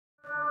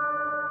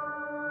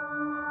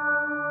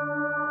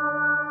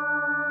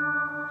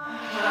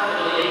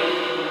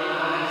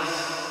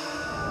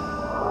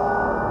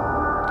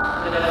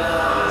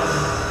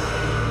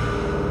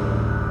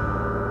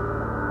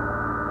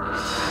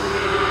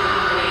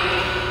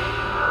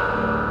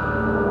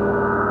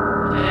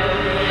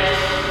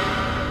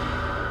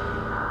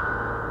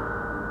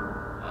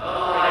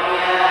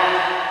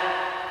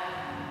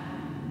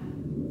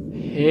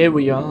here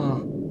we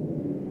are.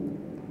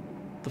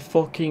 The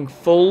fucking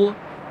full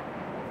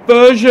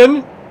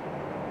version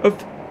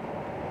of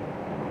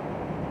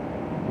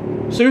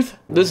Sooth.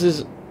 This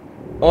is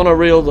on a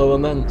reel though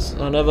immense.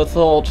 I never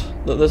thought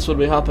that this would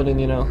be happening,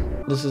 you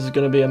know. This is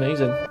gonna be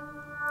amazing.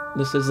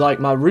 This is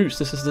like my roots.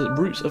 This is the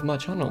roots of my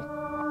channel.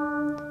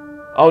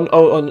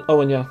 Oh,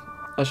 and yeah,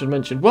 I should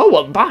mention.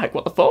 Whoa, I'm back.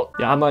 What the fuck?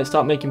 Yeah, I might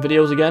start making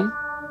videos again,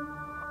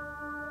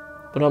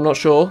 but I'm not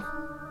sure.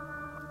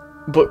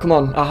 But come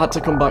on, I had to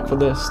come back for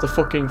this. The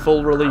fucking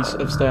full release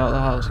of Stay Out of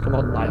the House. Come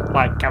on,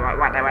 like, come on,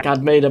 what?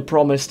 I'd made a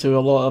promise to a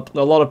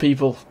lot of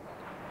people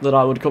that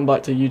I would come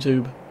back to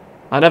YouTube.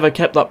 I never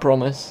kept that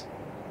promise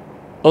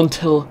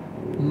until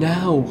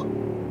now.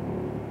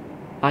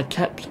 I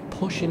kept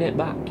pushing it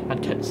back. I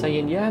kept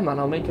saying, yeah, man,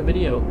 I'll make a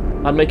video.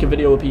 I'd make a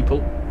video with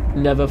people.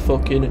 Never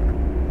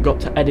fucking got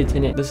to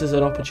editing it. This is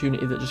an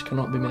opportunity that just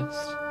cannot be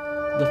missed.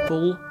 The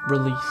full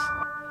release.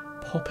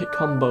 Puppet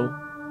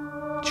Combo.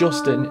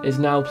 Justin is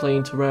now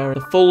playing Terraria.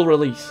 The full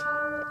release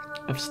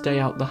of Stay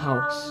Out the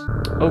House.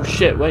 Oh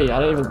shit, wait, I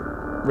didn't even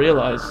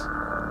realise.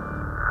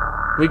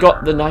 We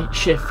got the night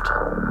shift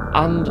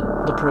and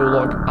the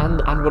prologue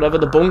and whatever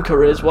the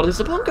bunker is. What is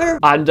the bunker?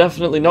 I'm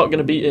definitely not going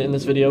to beat it in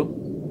this video,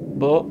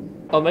 but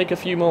I'll make a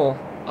few more.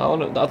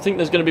 I think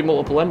there's going to be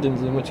multiple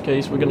endings, in which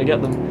case we're going to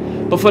get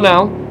them. But for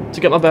now,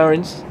 to get my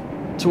bearings,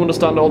 to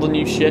understand all the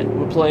new shit,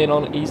 we're playing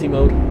on easy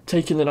mode,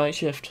 taking the night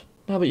shift.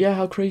 No, but yeah,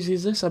 how crazy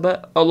is this? I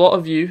bet a lot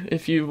of you,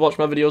 if you've watched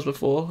my videos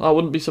before, I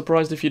wouldn't be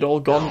surprised if you'd all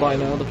gone by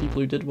now, the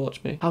people who did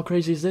watch me. How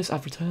crazy is this?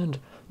 I've returned.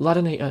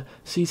 Ladinator,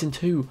 Season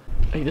 2.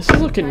 Hey, this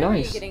is looking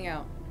nice. Are you getting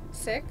out?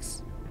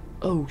 6?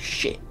 Oh,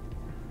 shit.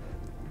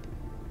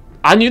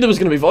 I knew there was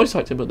going to be voice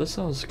acting, but this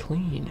sounds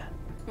clean.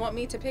 Want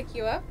me to pick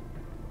you up?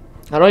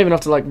 I don't even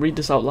have to, like, read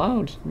this out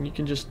loud. You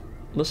can just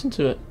listen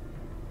to it.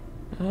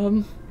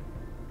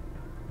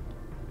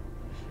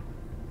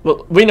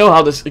 Well, we know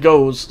how this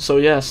goes, so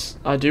yes,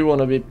 I do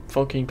want to be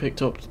fucking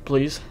picked up,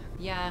 please.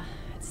 Yeah,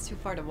 it's too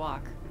far to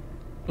walk.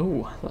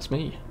 Ooh, that's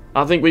me.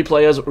 I think we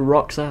play as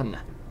Roxanne.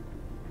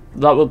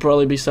 That will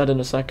probably be said in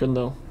a second,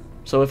 though.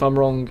 So if I'm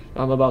wrong,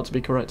 I'm about to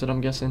be corrected,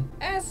 I'm guessing.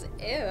 As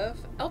if.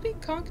 I'll be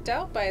conked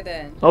out by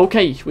then.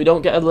 Okay, we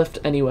don't get a lift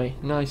anyway.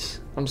 Nice.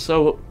 I'm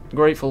so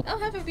grateful. I'll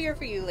have a beer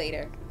for you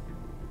later.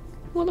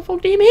 What the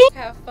fuck do you mean?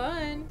 Have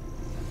fun.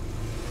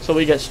 So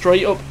we get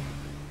straight up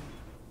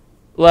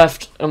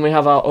left, and we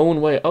have our own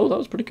way. Oh, that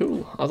was pretty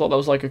cool. I thought that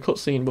was like a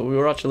cutscene, but we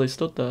were actually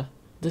stood there.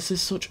 This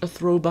is such a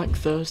throwback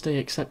Thursday,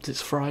 except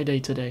it's Friday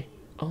today.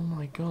 Oh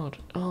my god.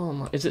 Oh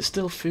my. Is it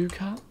still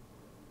Phuket?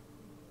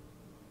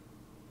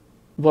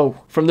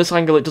 Whoa. From this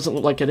angle, it doesn't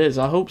look like it is.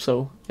 I hope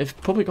so. If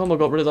Puppet Combo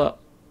got rid of that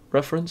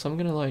reference, I'm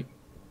gonna like...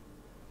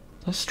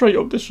 That's straight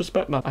up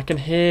disrespect, man. I can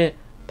hear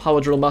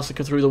Power Drill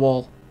Massacre through the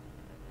wall.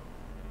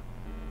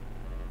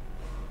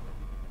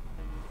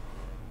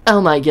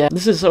 Oh my god.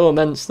 This is so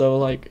immense, though,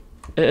 like...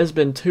 It has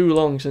been too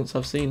long since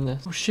I've seen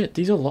this. Oh shit,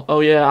 these are locked. Oh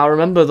yeah, I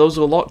remember those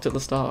were locked at the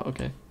start.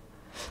 Okay.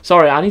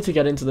 Sorry, I need to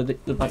get into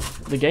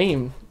the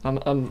game.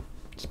 I'm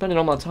spending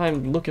all my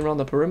time looking around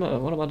the perimeter.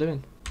 What am I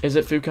doing? Is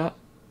it Phuket?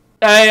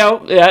 Hey,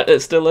 oh, yeah,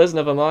 it still is.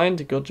 Never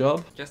mind. Good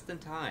job. Just in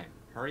time.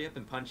 Hurry up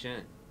and punch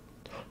in.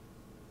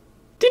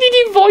 Did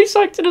he do voice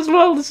acting as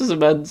well? This is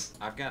immense.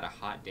 I've got a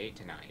hot date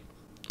tonight.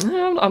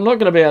 I'm not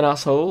gonna be an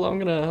asshole.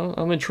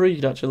 I'm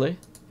intrigued actually.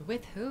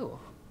 With who?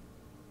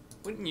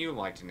 Wouldn't you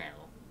like to know?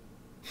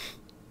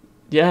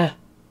 Yeah,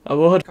 I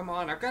would. Come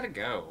on, I've got to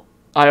go.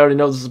 I already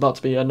know this is about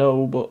to be a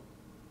no, but...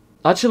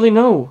 Actually,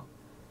 no.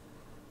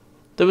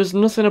 There was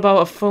nothing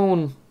about a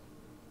phone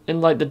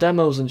in, like, the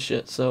demos and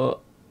shit, so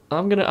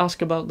I'm gonna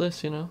ask about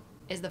this, you know?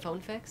 Is the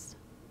phone fixed?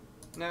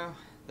 No,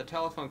 the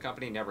telephone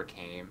company never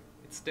came.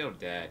 It's still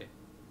dead.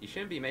 You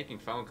shouldn't be making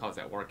phone calls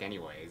at work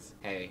anyways.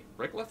 Hey,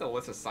 Rick left a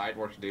list of side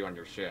work to do on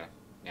your shift.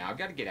 Now I've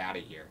got to get out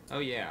of here. Oh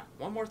yeah,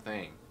 one more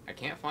thing. I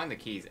can't find the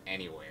keys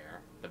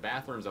anywhere. The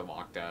bathrooms are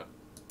locked up.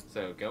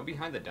 So, go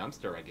behind the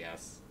dumpster, I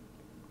guess.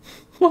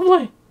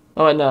 Lovely.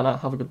 Alright, no,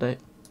 have a good date.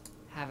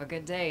 Have a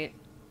good date.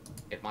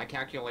 If my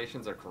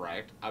calculations are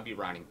correct, I'll be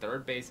rounding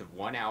third base of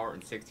 1 hour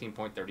and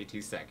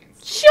 16.32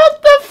 seconds.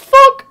 Shut the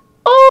fuck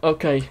up!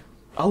 Okay.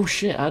 Oh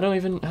shit, I don't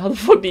even... How the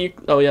fuck do you...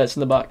 Oh yeah, it's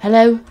in the back.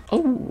 Hello?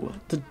 Oh,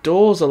 the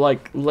doors are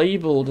like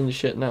labelled and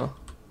shit now.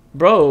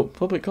 Bro,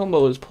 Puppet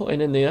Combo is putting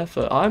in the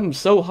effort. I'm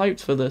so hyped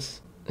for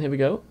this. Here we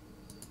go.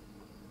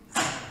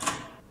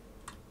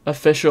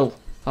 Official.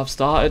 I've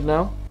started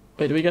now.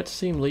 Wait, do we get to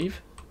see him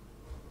leave?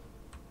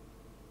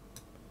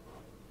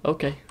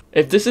 Okay.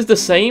 If this is the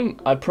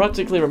same, I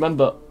practically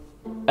remember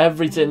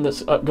everything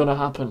that's gonna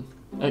happen.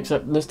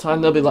 Except this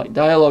time there'll be like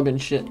dialogue and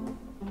shit.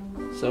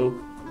 So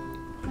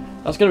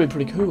that's gonna be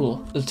pretty cool.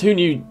 There's two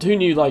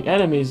new like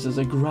enemies. There's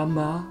a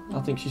grandma,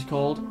 I think she's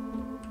called,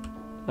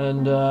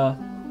 and a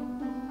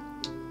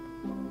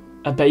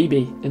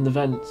baby in the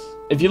vents.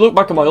 If you look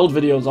back at my old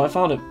videos, I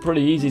found it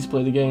pretty easy to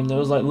play the game. There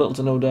was like little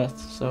to no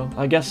deaths. So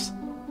I guess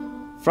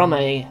from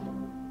a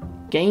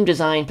game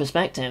design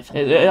perspective,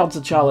 it adds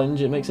a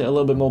challenge. It makes it a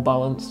little bit more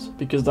balanced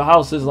because the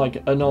house is like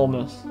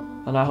enormous.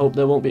 and I hope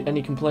there won't be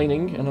any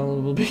complaining, and I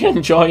will be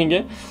enjoying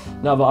it.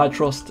 No, but I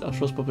trust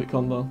Puppet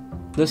Combo.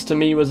 This to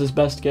me was his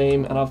best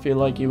game, and I feel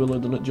like he will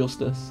have done it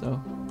justice,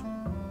 so...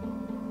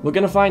 We're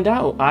gonna find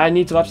out. I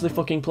need to actually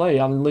fucking play.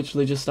 I'm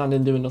literally just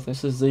standing doing nothing.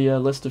 This is the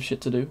list of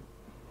shit to do.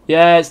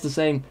 Yeah, it's the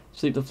same.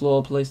 Sweep the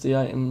floor, place the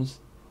items,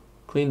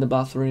 clean the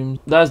bathroom.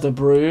 There's the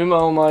broom.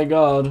 Oh my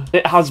god.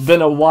 It has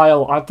been a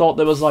while. I thought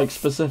there was like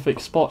specific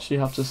spots you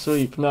have to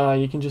sweep. Nah,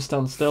 you can just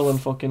stand still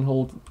and fucking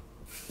hold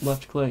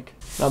left click.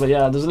 No, but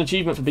yeah, there's an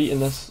achievement for beating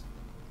this.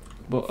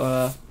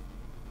 But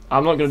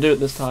I'm not going to do it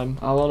this time.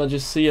 I want to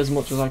just see as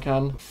much as I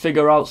can.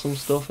 Figure out some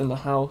stuff in the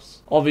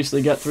house.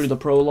 Obviously get through the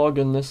prologue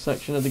in this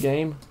section of the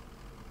game.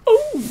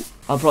 Ooh!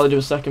 I'll probably do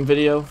a second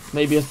video.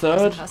 Maybe a third.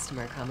 There's a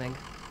customer coming.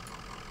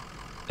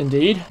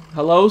 Indeed.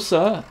 Hello,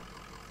 sir.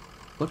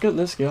 Look at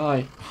this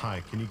guy.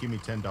 Hi, can you give me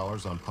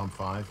 $10 on pump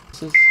 5?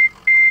 This is...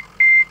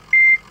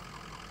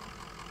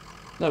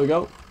 There we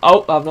go.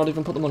 Oh, I've not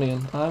even put the money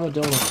in. I'm a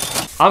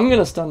donut. I'm going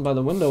to stand by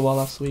the window while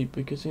I sweep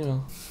because, you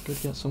know, good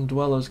to get some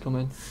dwellers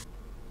coming.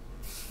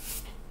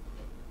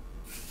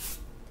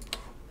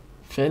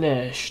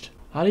 Finished.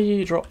 How do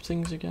you drop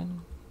things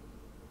again?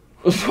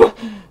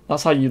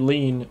 That's how you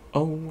lean.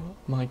 Oh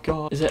my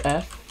god. Is it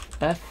F?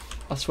 F?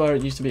 I swear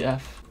it used to be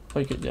F. Oh,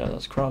 you could, yeah,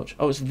 that's crouch.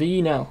 Oh, it's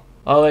V now.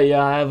 Oh wait,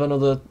 yeah, I have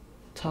another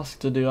task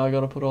to do. I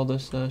gotta put all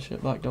this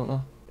shit back, don't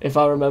I? If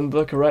I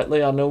remember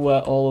correctly, I know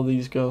where all of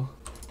these go.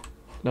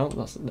 No,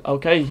 that's...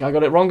 Okay, I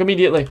got it wrong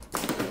immediately.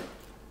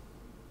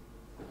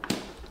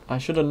 I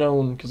should have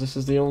known, because this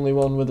is the only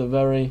one with a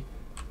very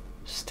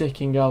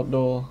sticking out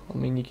door. I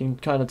mean, you can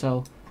kind of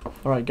tell.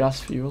 Alright,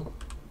 gas fuel.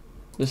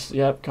 This,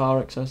 yep, car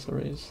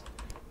accessories.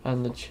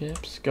 And the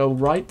chips go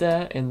right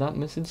there in that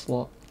missing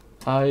slot.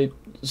 I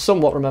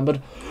somewhat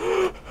remembered.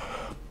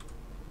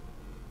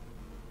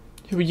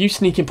 Who are you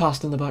sneaking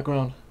past in the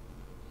background?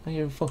 Are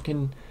you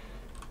fucking...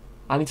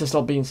 I need to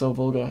stop being so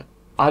vulgar.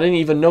 I didn't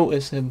even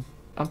notice him.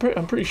 I'm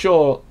pretty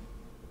sure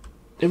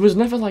it was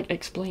never like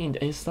explained.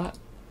 Is that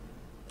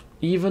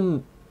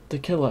even the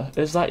killer?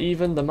 Is that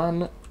even the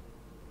man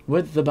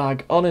with the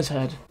bag on his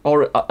head?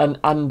 Or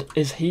and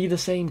is he the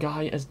same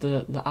guy as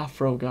the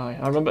afro guy?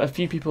 I remember a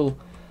few people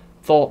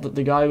thought that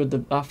the guy with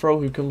the afro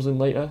who comes in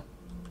later.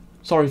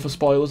 Sorry for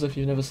spoilers if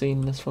you've never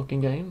seen this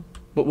fucking game,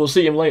 but we'll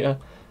see him later.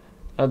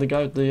 The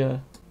guy with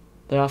the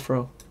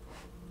afro.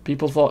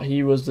 People thought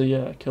he was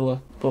the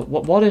killer. But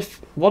what if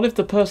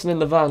the person in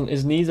the van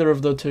is neither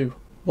of the two?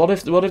 What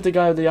if the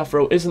guy with the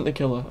afro isn't the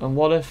killer? And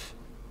what if...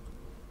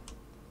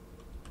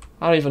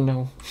 I don't even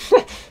know.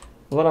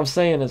 What I'm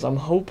saying is I'm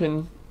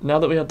hoping, now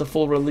that we have the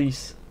full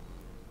release,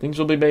 things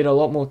will be made a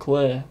lot more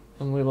clear.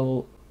 And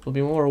we'll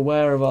be more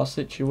aware of our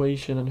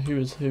situation and who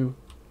is who.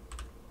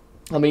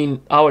 I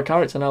mean, our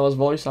character now has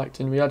voice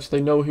acting. We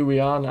actually know who we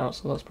are now,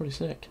 so that's pretty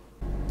sick.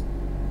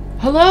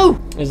 Hello!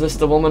 Is this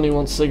the woman who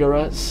wants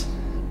cigarettes?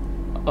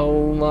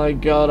 Oh my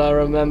god, I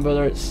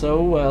remember it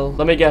so well.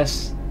 Let me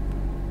guess.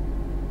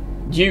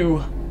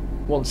 You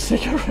want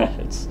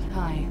cigarettes?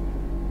 Hi.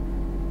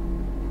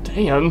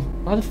 Damn.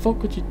 Why the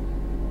fuck would you...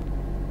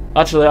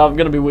 Actually, I'm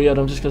gonna be weird.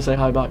 I'm just gonna say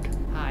hi back.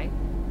 Hi.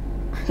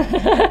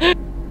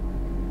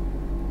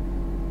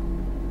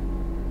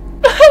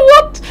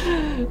 What?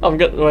 I'm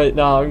gonna... Wait,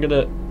 no, I'm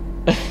gonna...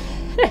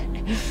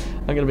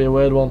 I'm gonna be a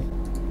weird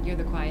one. You're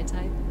the quiet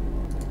type?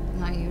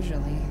 Not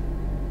usually.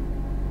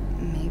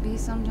 Maybe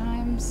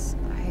sometimes.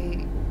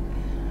 I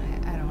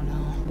don't know.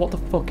 What the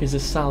fuck is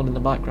this sound in the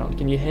background?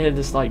 Can you hear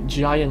this, like,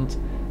 giant...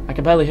 I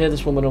can barely hear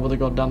this woman over the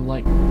goddamn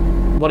lake.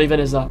 What even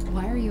is that?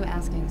 Why are you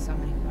asking so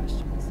many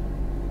questions?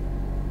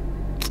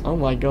 Oh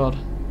my god.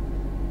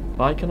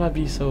 Why can I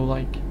be so,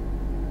 like,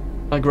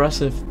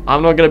 aggressive?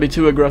 I'm not gonna be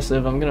too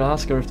aggressive. I'm gonna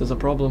ask her if there's a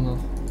problem,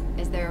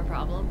 though. Is there a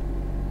problem?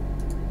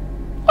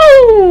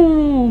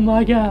 Oh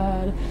my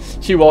god.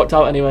 She walked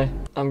out anyway.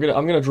 I'm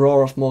gonna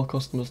draw off more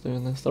customers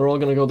doing this. They're all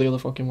gonna go the other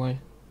fucking way.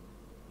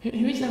 Who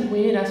is that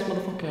weird ass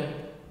motherfucker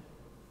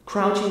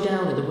crouching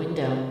down at the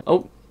window?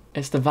 Oh,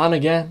 it's the van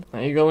again.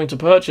 Are you going to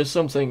purchase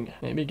something?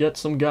 Maybe get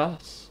some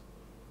gas.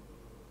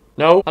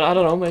 No, I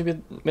don't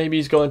know. Maybe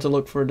he's going to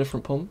look for a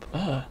different pump.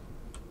 Can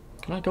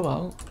I go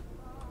out?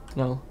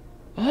 No.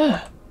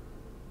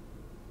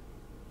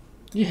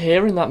 You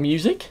hearing that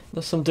music?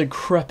 There's some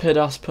decrepit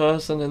ass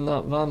person in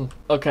that van.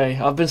 Okay,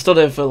 I've been stood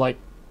here for like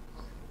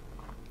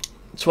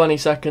 20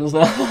 seconds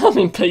now. I'm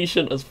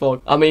impatient as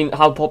fuck. I mean,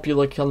 how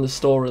popular can the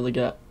store really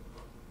get?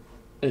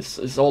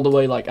 It's all the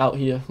way like out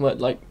here.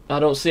 Like,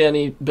 I don't see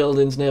any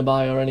buildings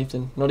nearby or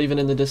anything. Not even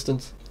in the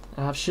distance.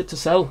 I have shit to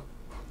sell.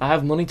 I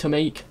have money to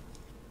make.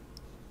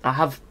 I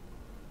have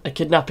a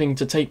kidnapping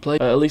to take place.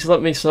 At least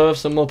let me serve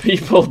some more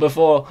people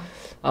before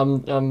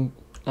I'm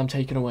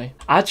taken away.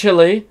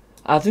 Actually,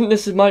 I think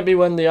this might be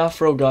when the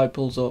Afro guy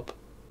pulls up,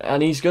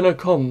 and he's gonna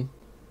come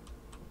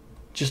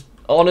just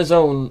on his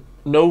own,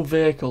 no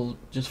vehicle,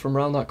 just from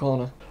around that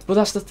corner. But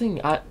that's the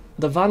thing.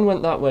 The van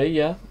went that way,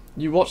 yeah.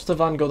 You watched the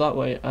van go that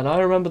way, and I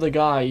remember the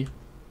guy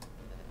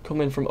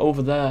coming from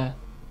over there,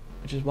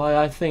 which is why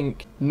I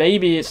think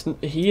maybe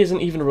he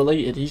isn't even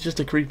related. He's just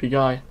a creepy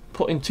guy.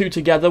 putting two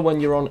together when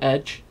you're on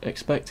edge,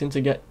 expecting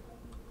to get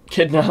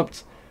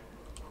kidnapped.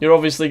 You're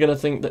obviously going to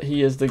think that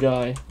he is the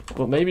guy.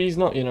 But maybe he's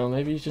not, you know.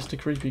 Maybe he's just a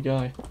creepy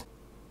guy.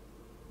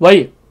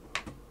 Wait!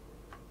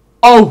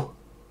 Oh!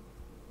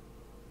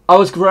 I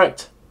was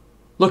correct.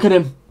 Look at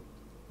him.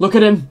 Look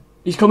at him.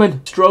 He's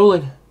coming.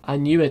 Strolling. I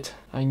knew it.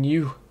 I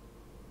knew.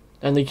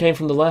 And they came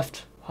from the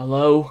left.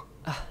 Hello?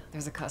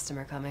 There's a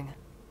customer coming.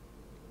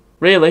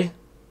 Really?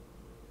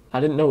 I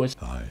didn't notice.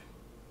 Hi.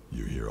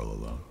 You here all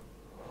alone?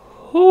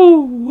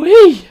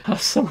 Ooh-wee!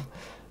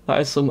 That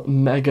is some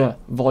mega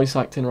voice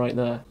acting right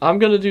there. I'm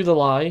gonna do the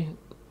lie.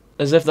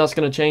 As if that's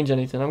gonna change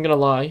anything. I'm gonna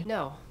lie.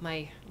 No,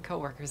 my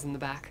coworker's in the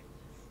back.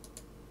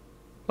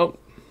 Oh.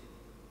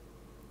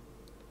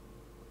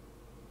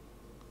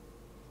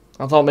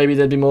 I thought maybe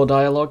there'd be more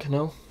dialogue.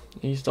 No.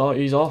 He's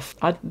off.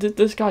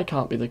 This guy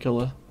can't be the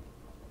killer.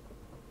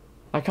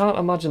 I can't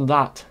imagine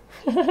that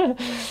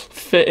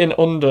fitting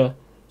under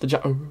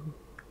the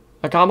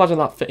I can't imagine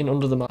that fitting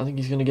under the man. I think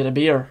he's gonna get a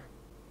beer.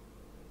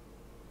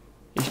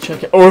 He's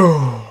checking.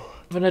 Oh,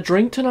 having a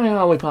drink tonight,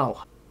 are we,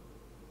 pal?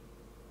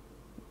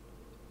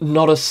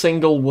 Not a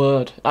single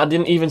word. I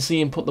didn't even see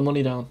him put the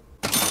money down.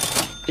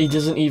 He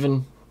doesn't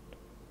even.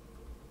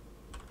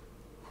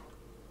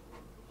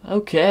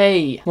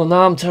 Okay. Well,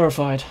 now I'm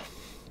terrified.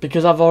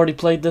 Because I've already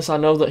played this, I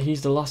know that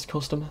he's the last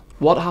customer.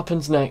 What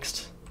happens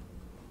next?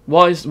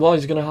 What is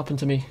going to happen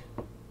to me?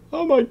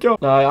 Oh my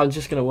god. No, I'm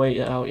just going to wait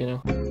it out, you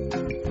know.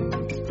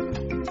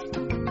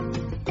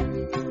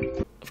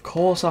 Of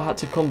course I had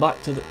to come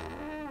back to the...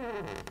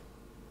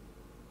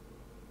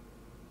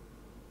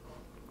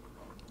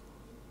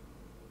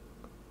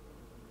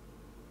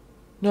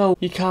 No,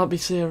 you can't be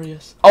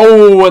serious.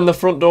 Oh, and the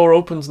front door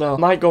opens now.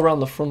 Might go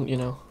around the front, you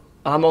know.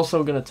 I'm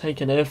also gonna take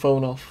an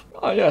earphone off.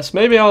 Oh yes,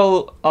 maybe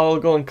I'll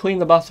go and clean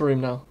the bathroom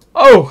now.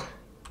 Oh!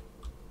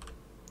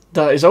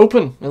 That is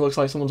open. It looks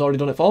like someone's already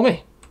done it for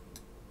me.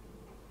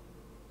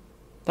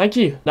 Thank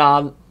you.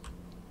 Nah,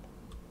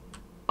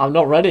 I'm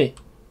not ready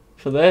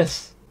for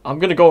this. I'm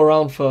gonna go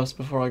around first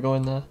before I go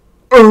in there.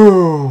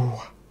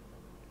 Oh!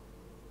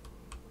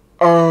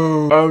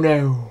 Oh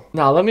no.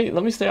 Nah, let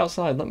me stay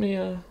outside. Let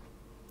me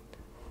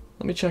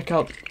check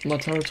out my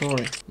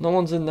territory. No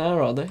one's in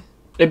there, are they?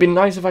 It'd be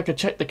nice if I could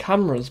check the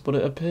cameras, but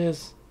it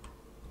appears...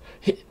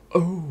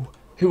 Oh,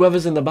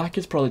 whoever's in the back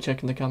is probably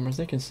checking the cameras.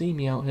 They can see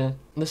me out here.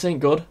 This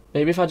ain't good.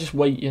 Maybe if I just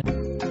wait, yeah.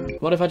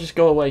 What if I just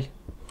go away?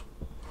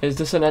 Is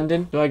this an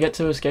ending? Do I get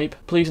to escape?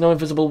 Please no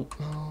invisible...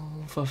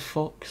 Oh, for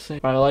fuck's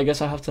sake. Right, well, I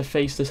guess I have to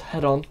face this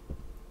head on.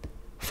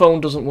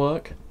 Phone doesn't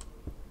work.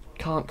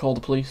 Can't call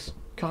the police.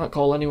 Can't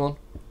call anyone.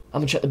 I'm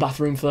gonna check the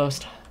bathroom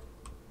first.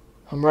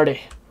 I'm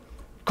ready.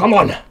 Come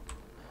on!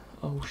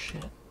 Oh,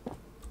 shit.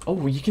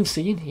 Oh, you can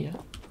see in here.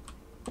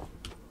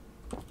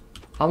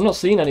 I'm not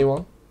seeing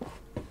anyone.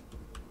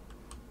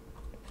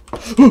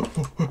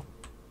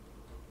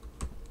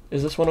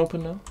 Is this one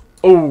open now?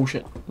 Oh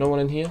shit, no one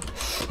in here.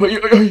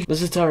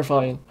 This is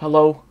terrifying.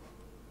 Hello?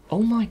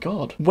 Oh my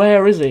god.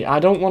 Where is he? I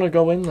don't want to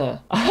go in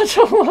there. I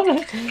don't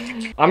want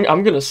to.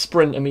 I'm gonna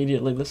sprint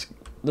immediately.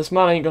 This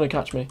man ain't gonna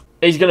catch me.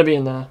 He's gonna be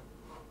in there.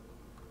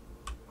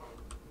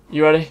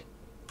 You ready?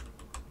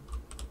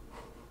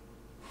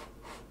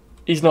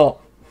 He's not.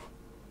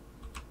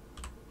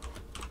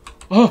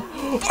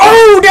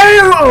 Oh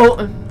damn!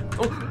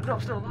 Oh no,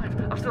 I'm still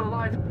alive. I'm still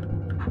alive.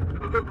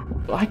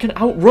 I can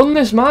outrun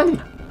this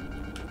man.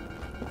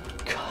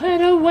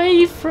 Get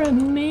away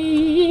from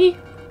me.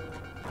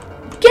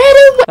 Get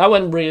away. That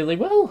went really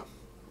well.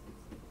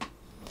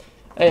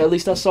 Hey, at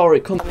least I saw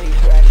it come.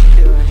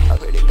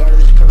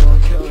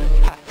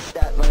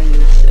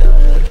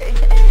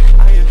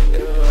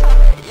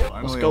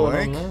 What's going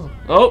on now?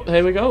 Oh,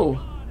 here we go.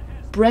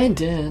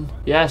 Brandon.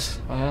 Yes,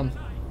 I am.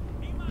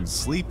 Been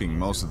sleeping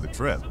most of the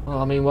trip. Well,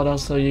 I mean, what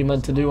else are you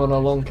meant to do on a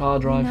long car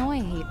drive? You know I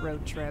hate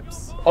road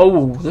trips.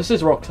 Oh, this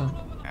is Roxanne.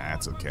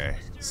 That's okay.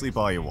 Sleep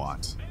all you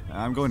want.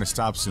 I'm going to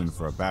stop soon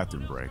for a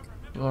bathroom break.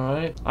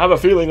 Alright. I have a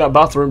feeling that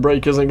bathroom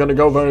break isn't going to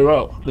go very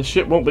well. The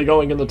shit won't be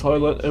going in the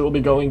toilet, it will be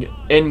going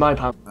in my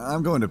pants.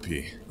 I'm going to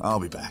pee. I'll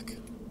be back.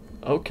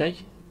 Okay.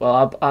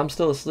 Well, I'm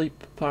still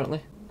asleep,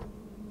 apparently.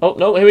 Oh,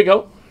 no, here we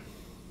go.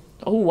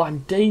 Oh, I'm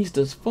dazed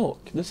as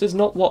fuck. This is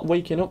not what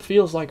waking up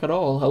feels like at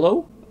all.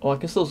 Hello? Oh, I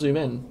can still zoom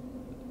in.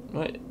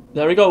 Right,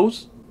 there he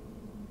goes.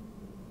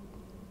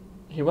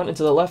 He went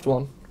into the left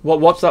one.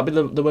 Watch that be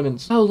the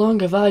women's. How long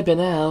have I been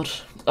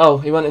out? Oh,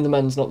 he went in the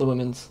men's, not the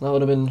women's. That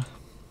would have been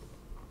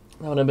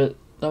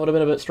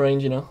a bit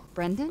strange, you know.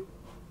 Brendan?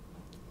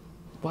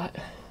 What?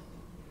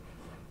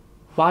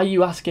 Why are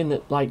you asking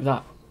it like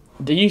that?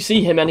 Do you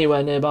see him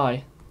anywhere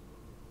nearby?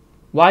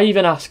 Why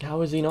even ask?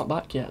 How is he not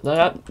back yet?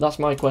 That's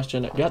my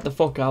question. Get the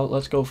fuck out.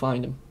 Let's go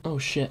find him. Oh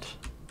shit.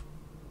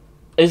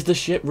 Is the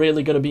shit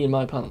really gonna be in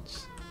my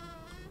pants?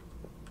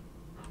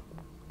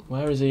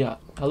 Where is he at?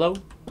 Hello?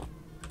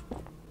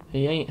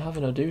 He ain't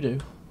having a doo-doo.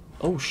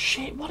 Oh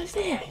shit, what is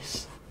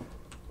this?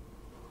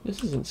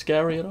 This isn't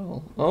scary at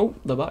all. Oh,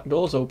 the back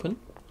door's open.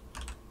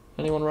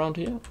 Anyone around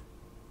here?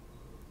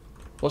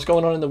 What's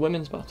going on in the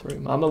women's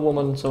bathroom? I'm a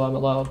woman, so I'm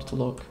allowed to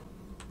look.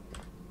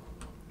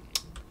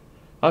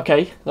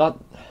 Okay,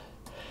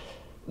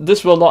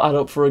 this will not add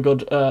up for a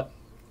good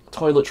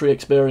toiletry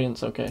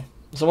experience, okay.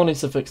 Someone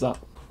needs to fix that.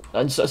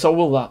 And so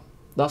will that.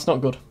 That's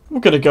not good. We're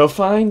gonna go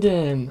find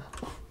him.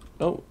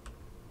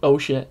 Oh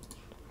shit.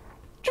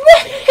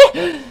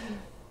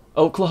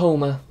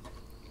 Oklahoma.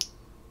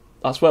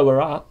 That's where we're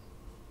at.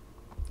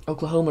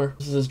 Oklahoma.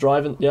 This is his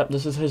driving, yep,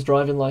 this is his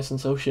driving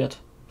license, oh shit.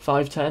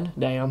 510,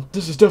 damn.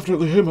 This is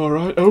definitely him,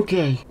 alright,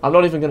 okay. I'm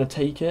not even gonna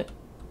take it.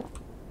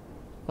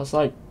 That's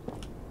like,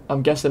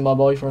 I'm guessing my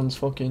boyfriend's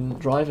fucking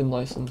driving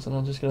license and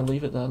I'm just gonna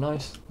leave it there,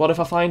 nice. What if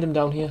I find him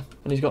down here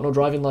and he's got no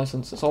driving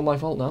license? It's all my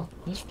fault now.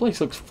 This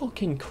place looks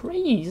fucking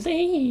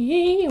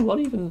crazy. What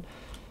even?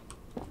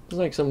 It's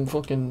like some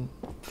fucking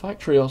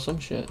factory or some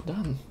shit,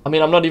 damn. I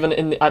mean, I'm not even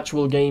in the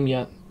actual game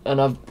yet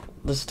and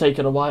this has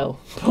taken a while.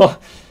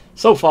 But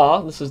so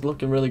far, this is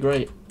looking really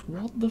great.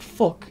 What the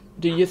fuck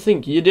do you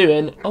think you're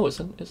doing? Oh, it's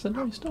a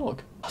nice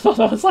dog. I thought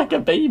that was like a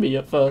baby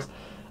at first.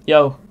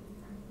 Yo.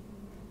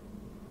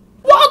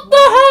 What the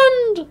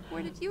hand?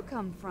 Where did you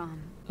come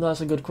from?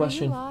 That's a good Are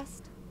question. you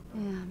lost?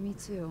 Yeah, me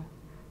too.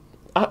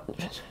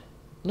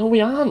 No,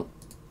 we aren't.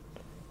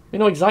 We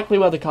know exactly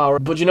where the car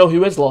is. But you know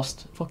who is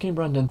lost? Fucking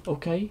Brendan.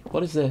 Okay,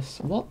 what is this?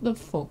 What the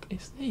fuck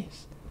is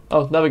this?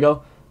 Oh, there we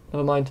go.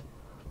 Never mind.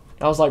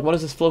 I was like, what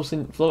is this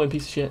floating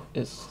piece of shit?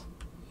 It's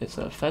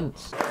a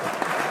fence.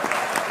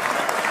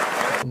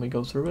 Can we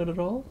go through it at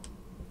all?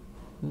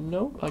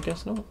 No, I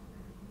guess not.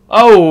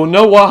 Oh,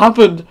 no, what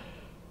happened?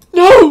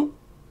 No!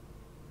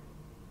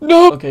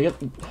 No! Okay,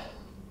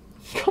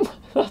 come on,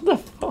 what the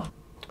fuck?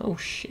 Oh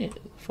shit,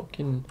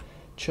 fucking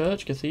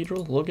church,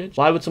 cathedral, luggage.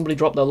 Why would somebody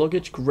drop their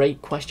luggage?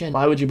 Great question.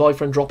 Why would your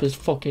boyfriend drop his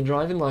fucking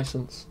driving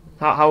license?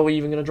 How are we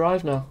even gonna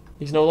drive now?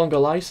 He's no longer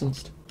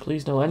licensed.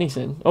 Please know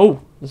anything.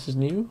 Oh, this is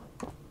new.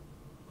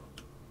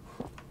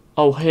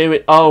 Oh,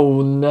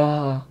 oh,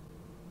 nah.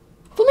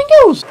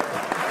 Flamingos!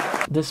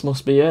 This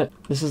must be it.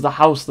 This is the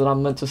house that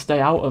I'm meant to stay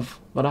out of.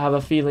 But I have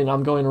a feeling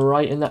I'm going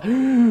right in there.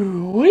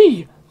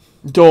 Wee!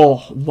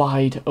 Door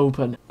wide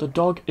open. The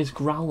dog is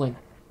growling.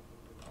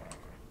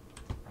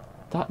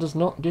 That does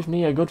not give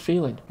me a good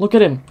feeling. Look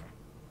at him.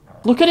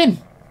 Look at him!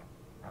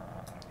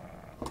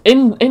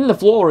 In the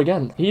floor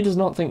again. He does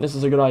not think this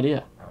is a good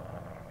idea.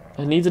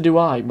 And neither do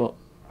I, but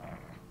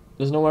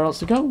there's nowhere else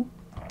to go.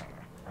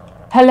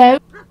 Hello?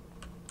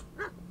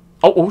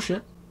 Oh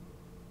shit.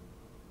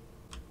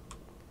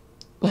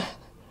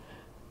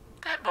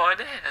 That boy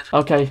did.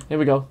 Okay, here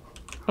we go.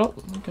 Oh,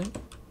 okay.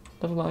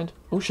 Never mind.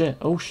 Oh shit,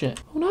 oh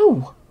shit. Oh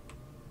no!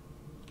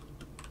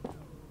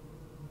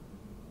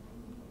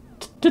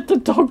 Did the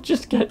dog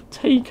just get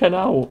taken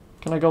out?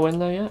 Can I go in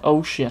there yet?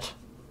 Oh shit.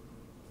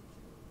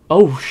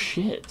 Oh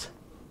shit.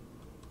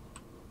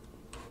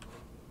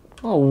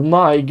 Oh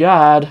my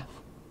god.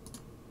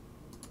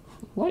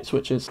 Light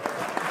switches.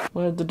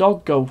 Where'd the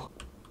dog go?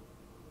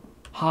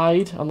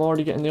 Hide. I'm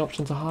already getting the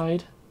option to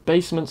hide.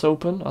 Basement's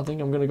open. I think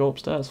I'm gonna go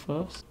upstairs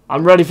first.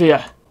 I'm ready for you.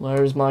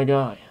 Where is my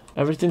guy?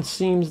 Everything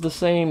seems the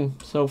same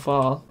so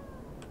far.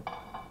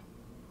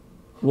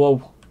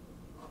 Whoa.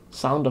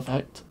 Sound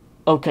effect.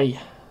 Okay.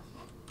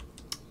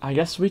 I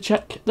guess we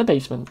check the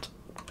basement.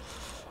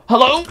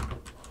 Hello?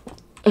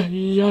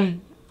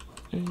 I'm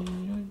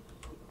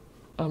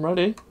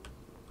ready.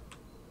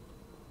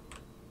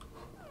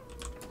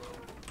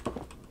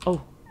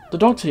 Oh, the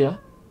dog's here.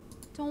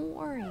 Don't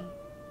worry.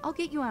 I'll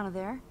get you out of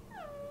there.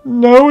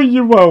 No,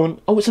 you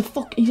won't. Oh,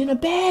 he's in a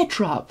bear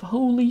trap.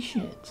 Holy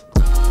shit.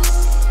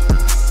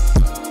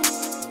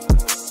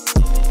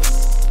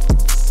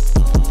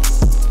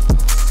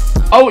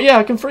 Oh, yeah,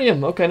 I can free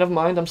him. Okay, never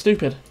mind. I'm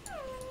stupid.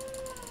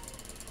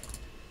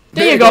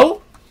 There you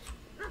go.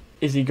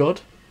 Is he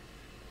good?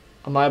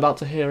 Am I about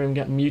to hear him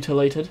get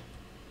mutilated?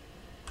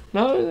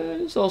 No,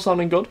 it's all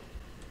sounding good.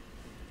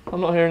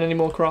 I'm not hearing any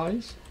more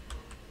cries.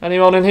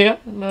 Anyone in here?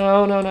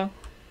 No, no, no.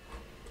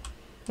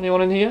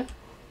 Anyone in here?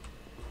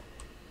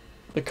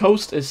 The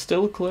coast is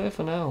still clear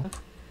for now.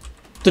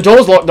 The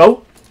door's locked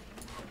though.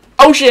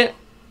 Oh shit!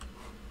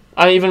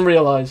 I didn't even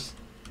realise.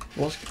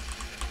 What's...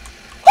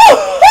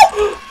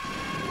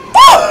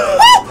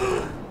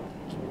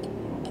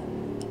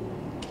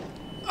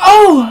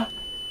 Oh!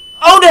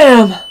 Oh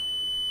damn!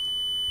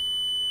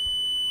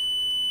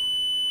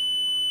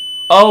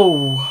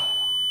 Oh.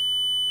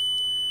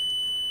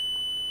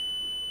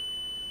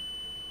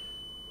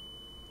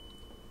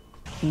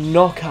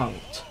 Knockout.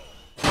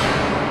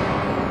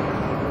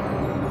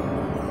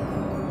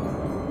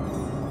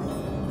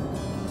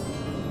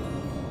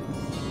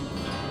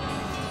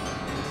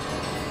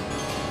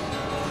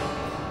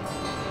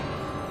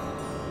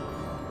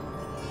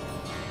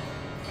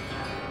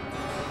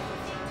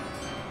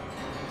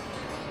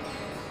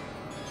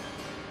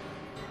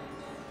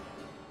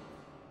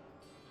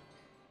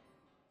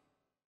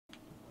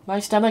 My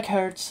stomach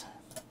hurts.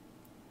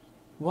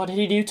 What did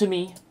he do to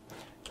me?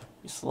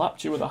 He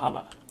slapped you with a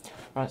hammer.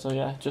 Right, so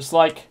yeah, just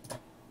like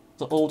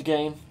the old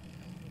game.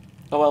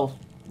 Oh well,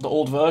 the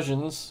old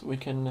versions, we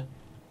can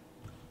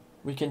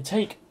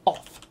take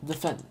off the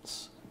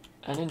fence.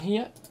 And in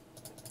here,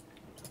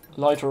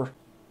 lighter.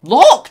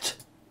 Locked!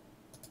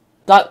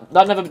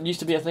 That never used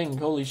to be a thing.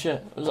 Holy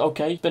shit. It was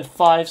okay. It's been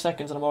 5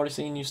 seconds and I'm already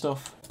seeing new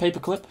stuff.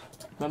 Paperclip.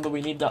 Remember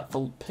we need that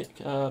for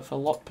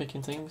lock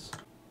picking things.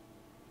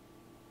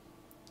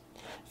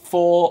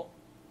 4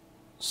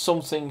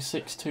 something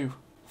 62.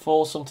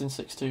 4 something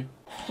 62.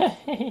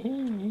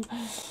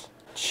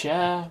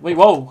 Chair. Wait,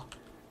 whoa.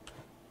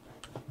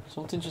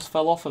 Something just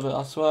fell off of it,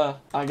 I swear.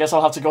 I guess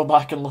I'll have to go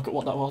back and look at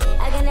what that was.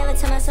 I can never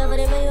tell myself what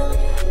it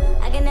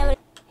is. I can never.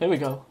 Here we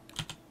go.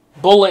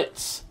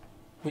 Bullets.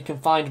 We can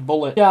find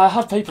bullets. Yeah, I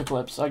have paper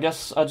clips. I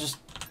guess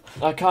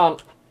I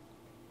can't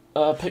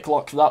pick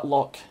lock that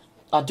lock.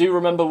 I do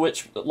remember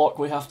which lock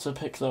we have to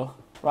pick though.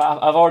 Right,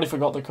 I've already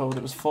forgot the code.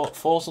 It was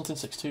 4 something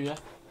 62, yeah?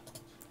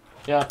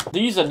 Yeah.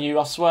 These are new,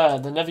 I swear.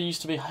 There never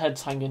used to be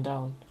heads hanging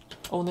down.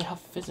 Oh, and they have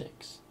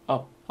physics.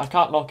 Oh, I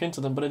can't knock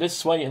into them, but it is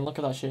swaying. Look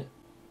at that shit.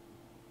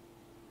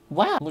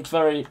 Wow. Looks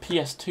very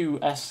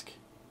PS2-esque.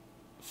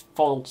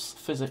 False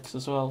physics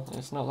as well.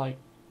 It's not like...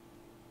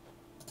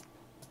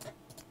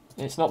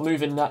 It's not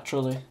moving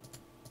naturally.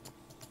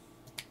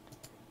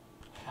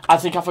 I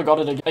think I forgot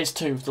it again. It's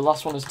 2. The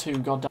last one is 2.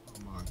 God damn.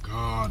 Oh my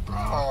god, bro.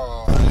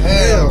 Oh,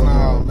 hell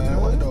no,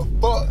 man. What the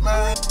fuck,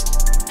 man?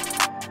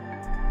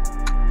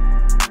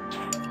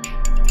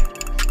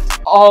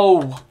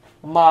 Oh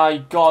my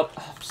god.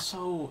 I'm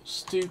so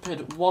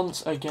stupid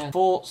once again.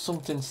 4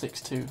 something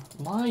 62.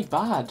 My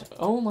bad.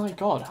 Oh my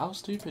god. How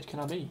stupid can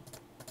I be?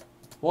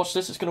 Watch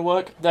this. It's going to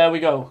work. There we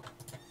go.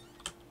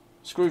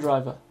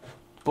 Screwdriver.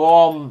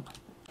 Boom.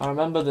 I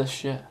remember this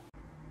shit.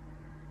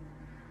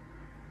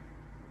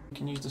 You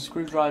can use the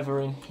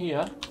screwdriver in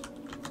here.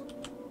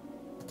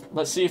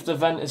 Let's see if the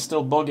vent is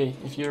still buggy.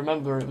 If you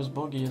remember, it was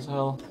buggy as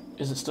hell.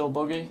 Is it still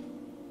buggy?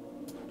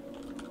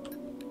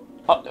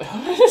 Oh,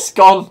 it's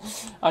gone.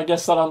 I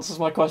guess that answers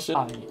my question.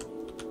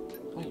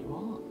 Wait,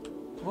 what?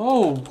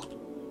 Whoa.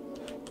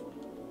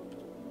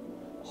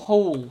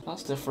 Hole.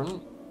 That's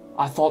different.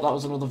 I thought that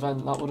was another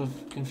vent. That would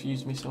have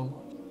confused me so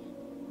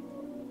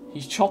much.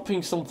 He's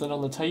chopping something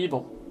on the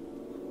table.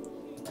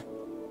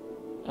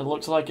 It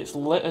looks like it's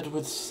littered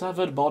with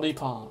severed body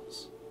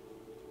parts.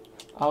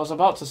 I was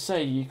about to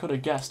say you could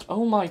have guessed.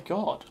 Oh my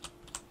god.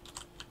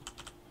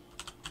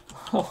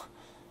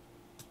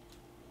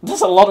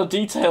 There's a lot of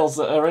details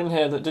that are in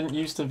here that didn't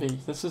used to be.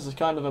 This is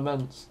kind of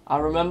immense. I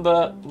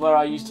remember where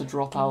I used to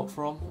drop out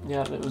from.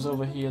 Yeah, it was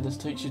over here. This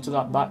takes you to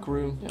that back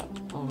room. Yeah,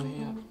 over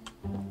here.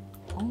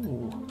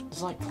 Oh,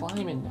 it's like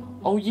climbing now.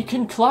 Oh, you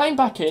can climb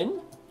back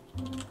in?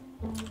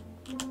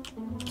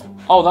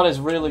 Oh, that is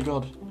really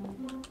good.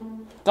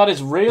 That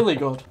is really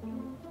good.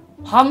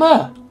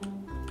 Hammer!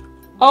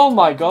 Oh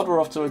my god,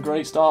 we're off to a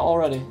great start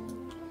already.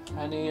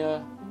 Any,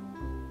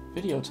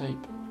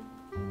 videotape?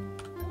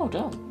 Oh,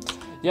 damn.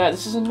 Yeah,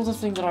 this is another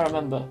thing that I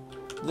remember.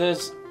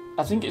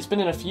 I think it's been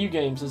in a few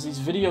games, there's these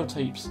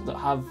videotapes that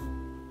have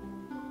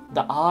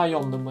the eye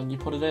on them when you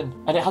put it in.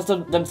 And it has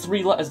them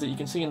 3 letters that you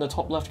can see in the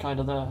top left kind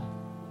of there.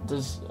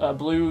 There's a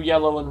blue,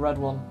 yellow and red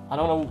one. I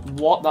don't know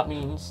what that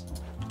means.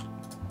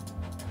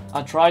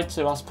 I tried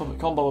to ask Puppet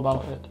Combo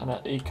about it,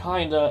 and he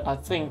kinda, I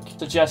think,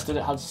 suggested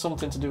it had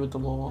something to do with the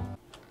lore.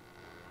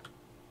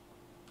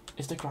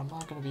 Is the grandma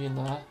gonna be in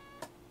there?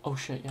 Oh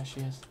shit, yeah she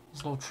is.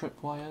 There's no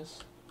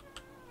tripwires.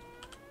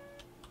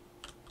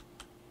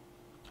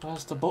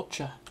 Where's the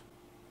butcher?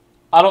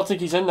 I don't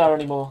think he's in there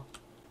anymore.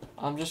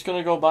 I'm just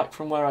gonna go back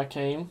from where I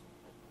came.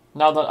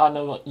 Now that I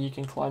know that you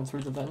can climb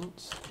through the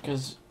vents.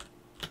 Because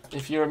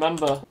if you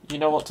remember, you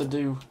know what to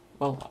do.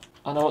 Well,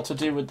 I know what to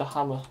do with the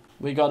hammer.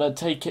 We gotta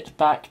take it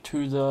back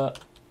to the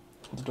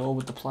door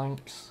with the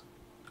planks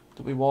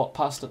that we walked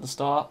past at the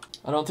start.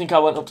 I don't think I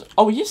went up to...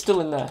 Oh, he is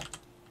still in there.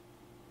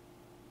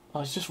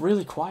 Oh, it's just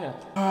really quiet.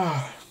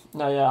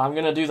 No, yeah, I'm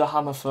gonna do the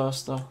hammer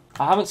first, though.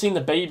 I haven't seen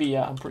the baby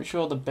yet. I'm pretty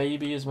sure the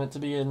baby is meant to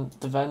be in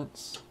the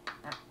vents.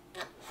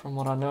 From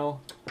what I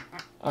know.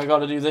 I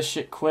gotta do this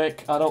shit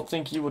quick. I don't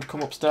think you would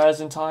come upstairs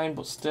in time,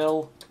 but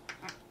still.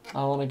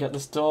 I wanna get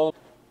this done.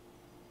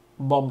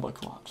 Bomber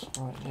clot.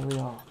 Right, here we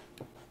are.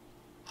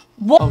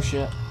 What? Oh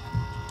shit.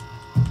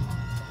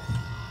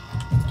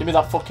 Give me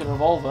that fucking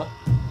revolver.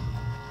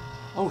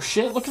 Oh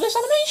shit, look at this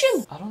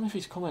animation! I don't know if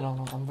he's coming or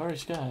not, I'm very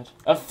scared.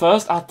 At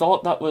first I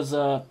thought that was,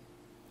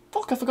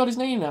 fuck, I forgot his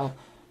name now.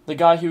 The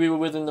guy who we were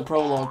with in the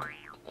prologue.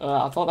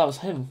 I thought that was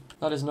him.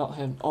 That is not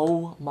him.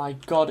 Oh my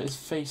god, his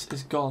face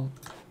is gone.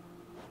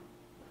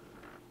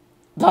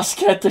 That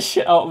scared the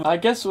shit out of me. I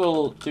guess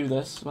we'll do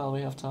this while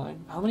we have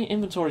time. How many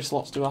inventory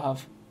slots do I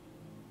have?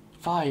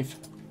 5.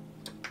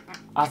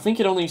 I think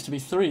it only used to be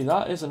 3.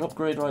 That is an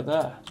upgrade right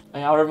there.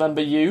 Hey, I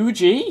remember you,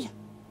 G.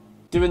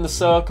 Doing the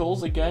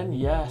circles again.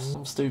 Yes.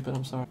 I'm stupid,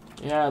 I'm sorry.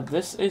 Yeah,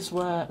 this is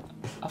where...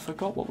 I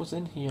forgot what was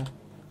in here.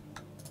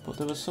 But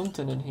there was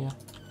something in here.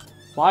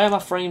 Why are my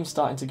frames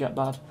starting to get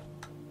bad?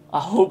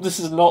 I hope this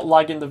is not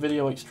lagging the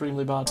video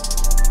extremely bad.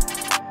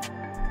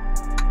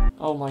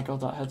 Oh my god,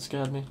 that head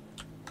scared me.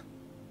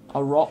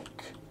 A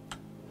rock.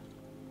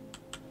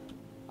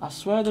 I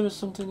swear there was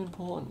something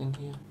important in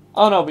here.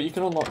 Oh no, but you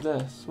can unlock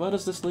this. Where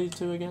does this lead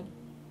to again?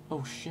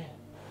 Oh shit.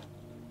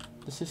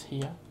 This is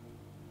here.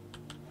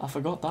 I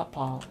forgot that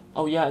part.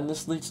 Oh yeah, and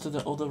this leads to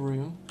the other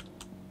room.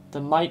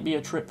 There might be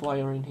a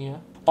tripwire in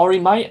here. Or he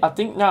might, I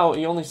think now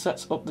he only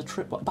sets up the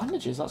trip...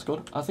 Bandages, that's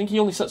good. I think he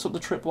only sets up the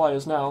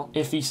tripwires now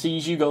if he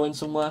sees you going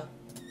somewhere.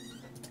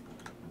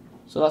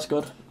 So that's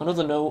good.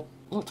 Another note.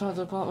 Looked at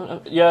the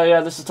apartment.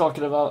 Yeah, this is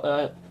talking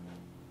about...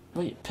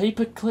 wait,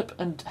 paperclip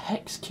and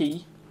hex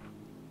key.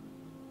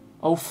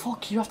 Oh,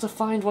 fuck, you have to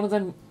find one of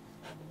them...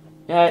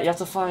 Yeah, you have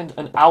to find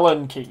an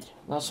Allen key.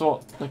 That's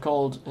what they're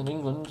called in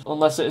England.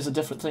 Unless it is a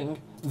different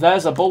thing.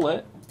 There's a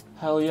bullet.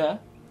 Hell yeah.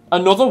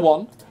 Another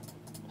one.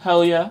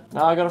 Hell yeah.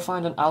 Now I gotta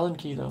find an Allen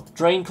key though.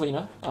 Drain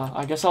cleaner.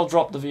 I guess I'll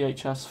drop the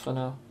VHS for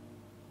now.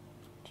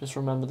 Just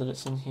remember that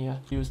it's in here.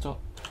 Used up.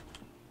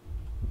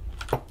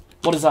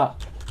 What is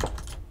that?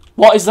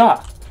 What is that?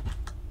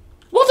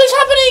 What is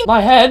happening?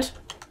 My head.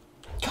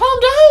 Calm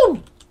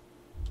down.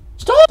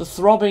 Stop. The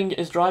throbbing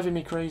is driving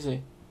me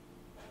crazy.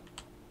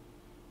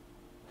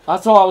 I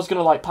thought I was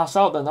gonna like pass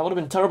out then. That would have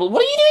been terrible.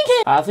 What are you doing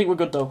here? I think we're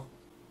good though.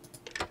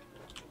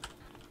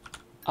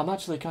 I'm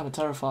actually kind of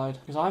terrified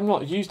because I'm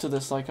not used to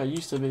this like I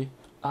used to be.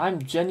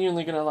 I'm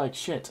genuinely gonna like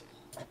shit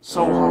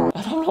so hard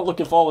and I'm not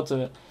looking forward to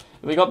it.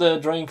 We got the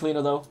drain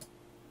cleaner though.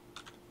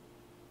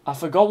 I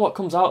forgot what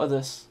comes out of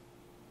this.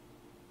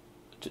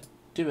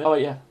 Do it. Oh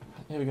wait, yeah.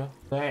 Here we go.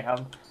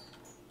 Damn.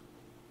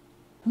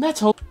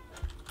 Metal.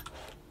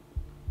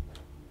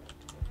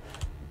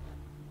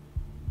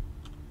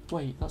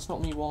 Wait, that's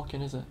not me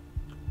walking, is it?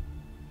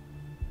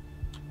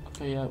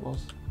 Okay, yeah, it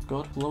was.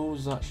 Good.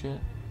 Close that shit.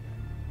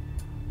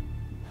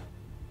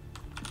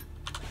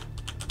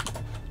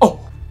 Oh!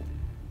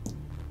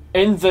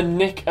 In the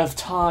nick of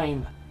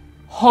time.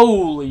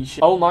 Holy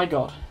shit. Oh my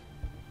god.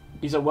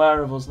 He's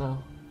aware of us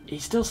now. He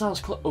still sounds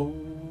close. Oh,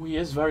 he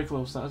is very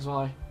close, that is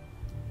why.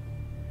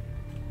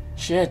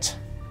 Shit.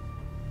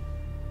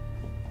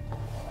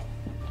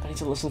 I need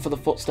to listen for the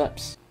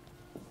footsteps.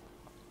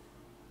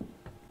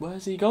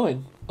 Where's he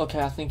going? Okay,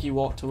 I think he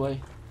walked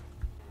away.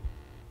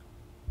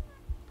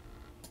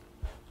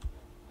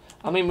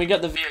 I mean, we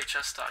get the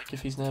VHS stack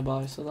if he's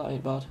nearby, so that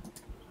ain't bad.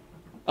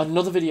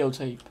 Another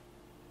videotape.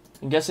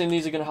 I'm guessing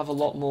these are going to have a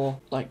lot more,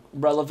 like,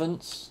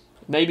 relevance.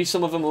 Maybe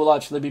some of them will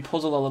actually be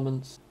puzzle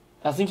elements.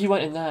 I think he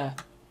went in there.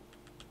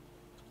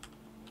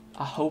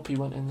 I hope he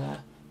went in there.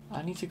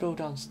 I need to go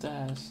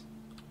downstairs.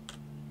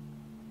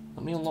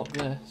 Let me unlock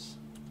this.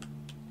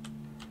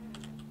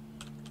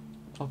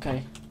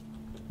 Okay.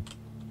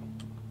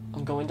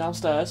 I'm going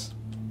downstairs.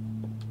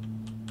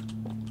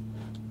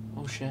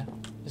 Oh shit.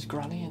 Is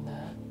Granny in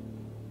there?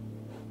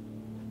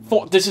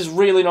 Fuck, this is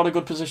really not a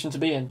good position to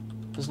be in.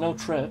 There's no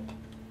trip.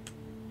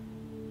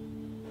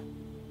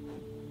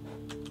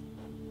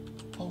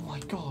 Oh my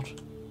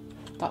god.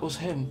 That was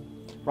him.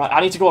 Right,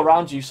 I need to go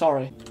around you,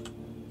 sorry.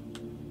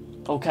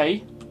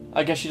 Okay.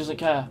 I guess she doesn't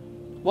care.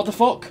 What the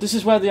fuck? This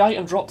is where the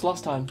item dropped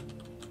last time.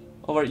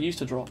 Or where it used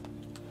to drop.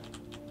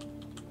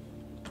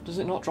 Does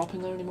it not drop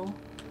in there anymore?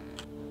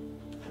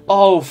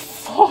 Oh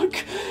fuck!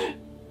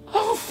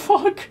 Oh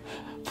fuck!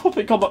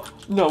 Puppet combo.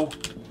 No.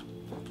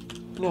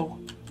 No.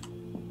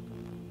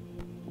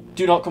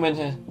 Do not come in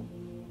here.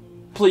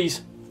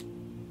 Please.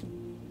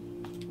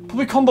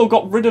 Puppet combo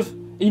got rid of...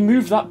 He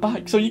moved that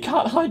back so you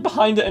can't hide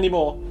behind it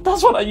anymore.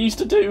 That's what I used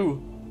to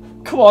do.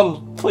 Come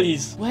on,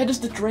 please. Where does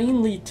the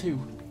drain lead to?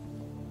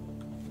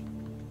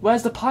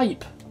 Where's the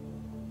pipe?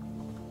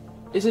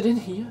 Is it in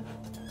here?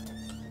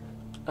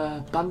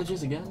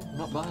 Bandages again?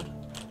 Not bad.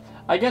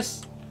 I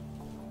guess...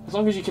 As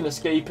long as you can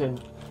escape him,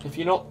 if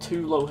you're not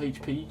too low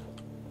HP,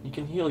 you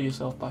can heal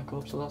yourself back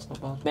up, so that's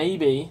not bad.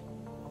 Maybe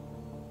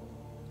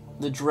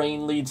the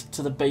drain leads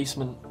to the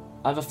basement.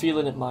 I have a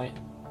feeling it might.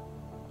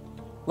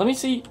 Let me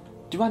see.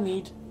 Do I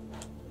need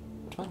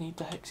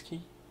the hex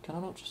key? Can I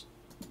not just...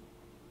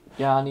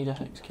 Yeah, I need a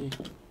hex key.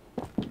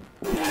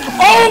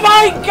 Oh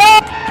my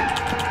god!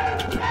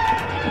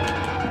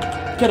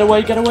 Get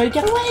away, get away,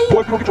 get away!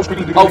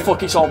 Oh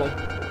fuck, he saw me.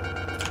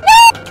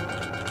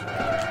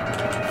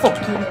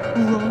 Fucking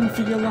run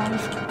for your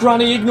life.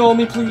 Granny, ignore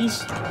me,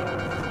 please.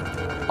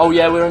 Oh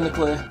yeah, we're in the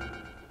clear.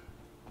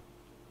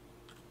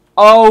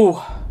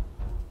 Oh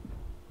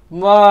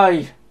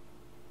my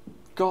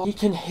god. He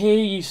can hear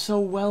you so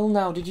well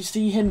now. Did you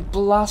see him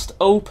blast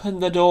open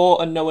the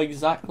door and know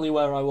exactly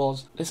where I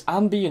was? This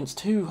ambience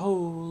too,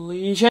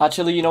 holy shit.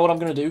 Actually, you know what I'm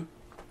gonna do?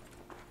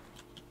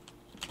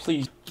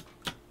 Please.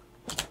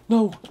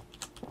 No.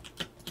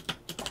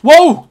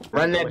 Whoa!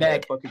 Run that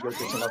back.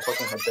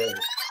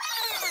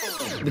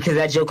 Because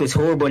that joke was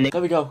horrible, Nick.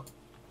 There we go.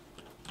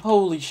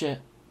 Holy shit.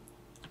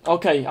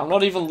 Okay, I'm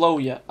not even low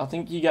yet. I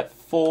think you get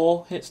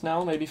 4 hits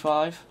now, maybe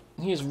 5.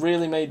 He's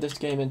really made this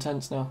game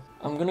intense now.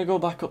 I'm gonna go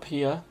back up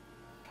here.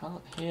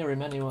 Can't hear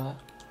him anywhere.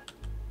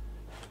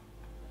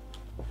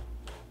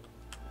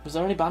 Was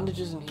there any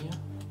bandages in here?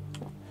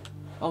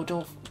 Oh,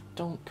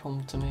 don't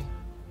come to me.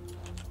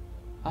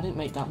 I didn't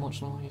make that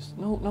much noise.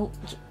 No.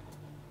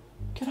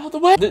 Get out of the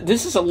way!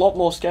 This is a lot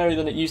more scary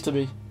than it used to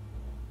be.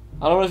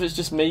 I don't know if it's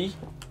just me.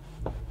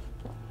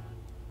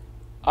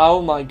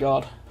 Oh my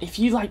god. If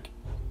you, like,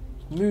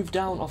 move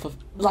down off of...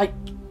 Like,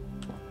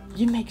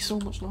 you make so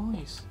much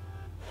noise.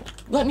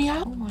 Let me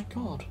out! Oh my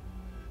god.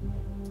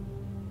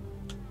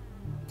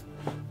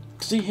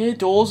 Does he hear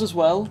doors as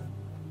well?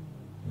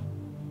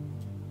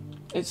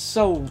 It's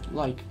so,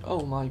 like,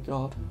 oh my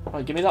god.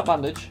 Right, give me that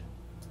bandage.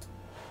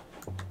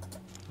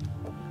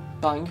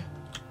 Bang.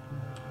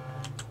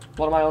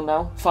 What am I on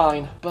now?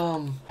 Fine.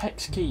 Boom.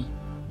 Hex key.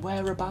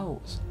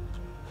 Whereabouts?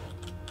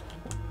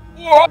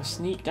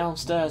 Sneak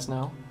downstairs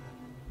now.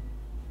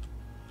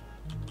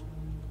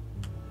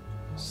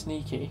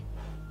 Sneaky.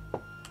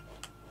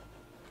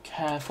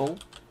 Careful.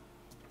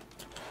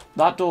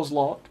 That door's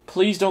locked.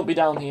 Please don't be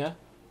down here.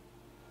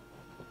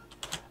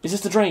 Is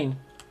this the drain?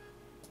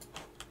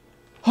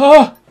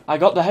 Ah! I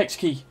got the hex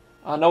key.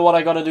 I know what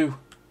I gotta do.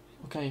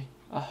 Okay,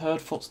 I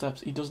heard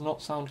footsteps. He does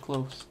not sound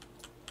close.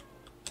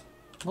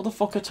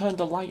 Motherfucker turned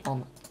the light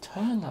on.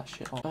 Turn that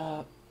shit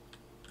on.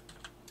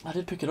 I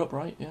did pick it up,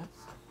 right? Yeah.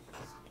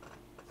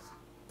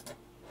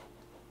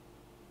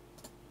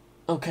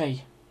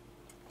 Okay.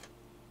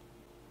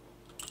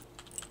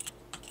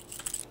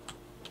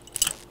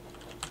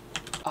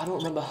 I don't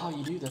remember how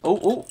you do that.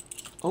 Oh.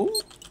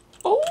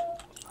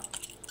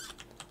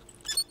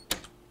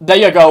 There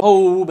you go.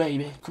 Oh,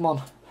 baby. Come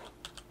on.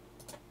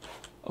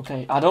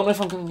 Okay, I don't know if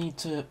I'm going to need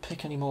to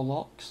pick any more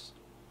locks.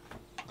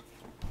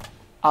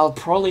 I'll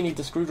probably need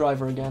the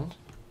screwdriver again.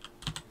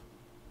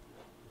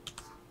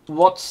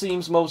 What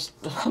seems most...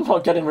 I'm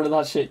not getting rid of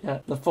that shit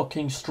yet. The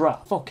fucking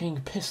strap.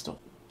 Fucking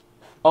pistol.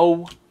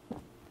 Oh.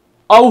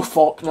 Oh,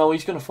 fuck. No,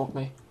 he's going to fuck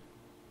me.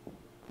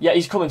 Yeah,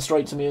 he's coming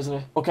straight to me, isn't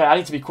he? Okay, I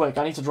need to be quick.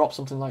 I need to drop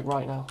something, like,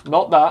 right now.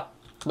 Not that.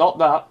 Not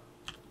that.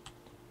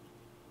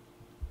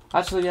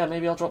 Actually, yeah,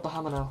 maybe I'll drop the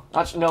hammer now.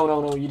 Actually,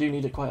 no, you do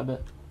need it quite a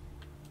bit.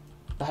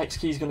 The hex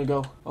key's gonna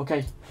go.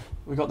 Okay,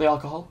 we got the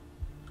alcohol.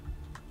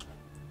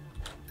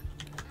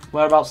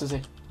 Whereabouts is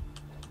he?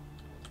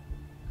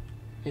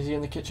 Is he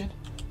in the kitchen?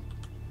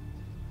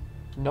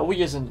 No,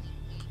 he isn't.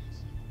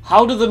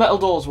 How do the metal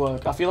doors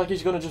work? I feel like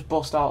he's gonna just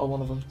bust out of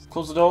one of them.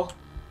 Close the door.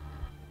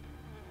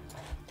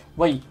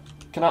 Wait,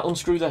 can I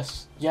unscrew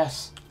this?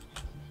 Yes.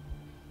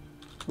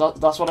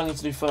 That's what I need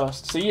to do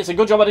first. See, it's a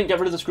good job I didn't get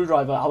rid of the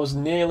screwdriver. I was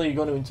nearly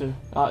going to.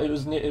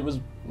 It was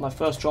my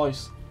first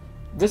choice.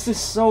 This is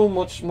so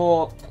much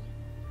more...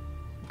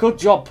 Good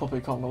job,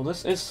 Puppet Combo.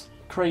 This is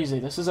crazy.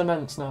 This is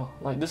immense now.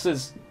 Like, this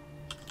is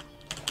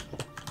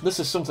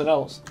something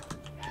else.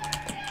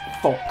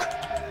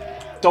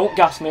 Fuck. Don't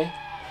gas me.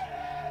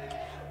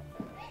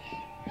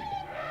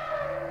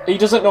 He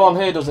doesn't know I'm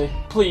here, does he?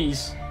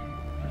 Please.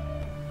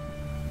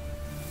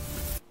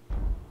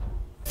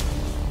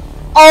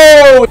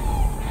 Oh!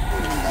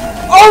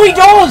 Oh, he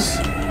does!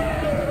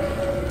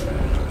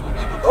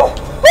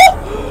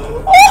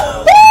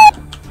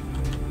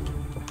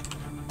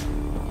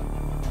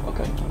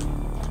 Okay.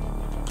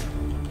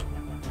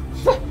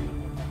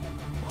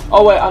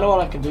 Oh wait, I know what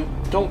I can do.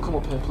 Don't come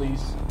up here,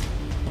 please.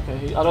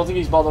 Okay, I don't think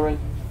he's bothering.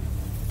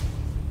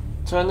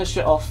 Turn this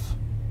shit off.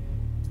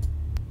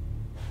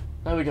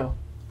 There we go.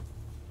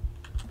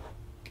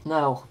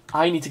 Now,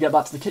 I need to get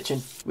back to the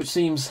kitchen, which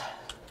seems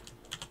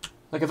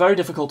like a very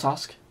difficult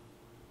task.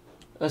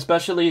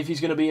 Especially if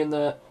he's going to be in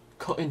there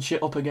cutting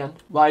shit up again.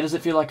 Why does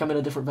it feel like I'm in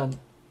a different vent?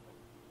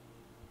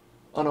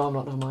 Oh no, I'm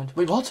not, never mind.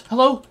 Wait, what?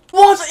 Hello?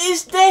 What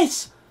is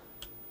this?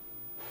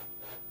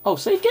 Oh,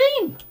 save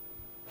game!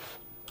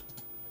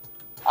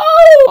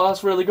 Oh,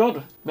 that's really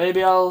good.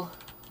 Maybe I'll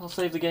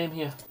save the game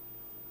here.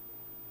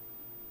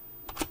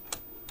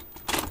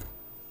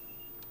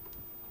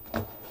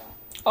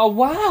 Oh,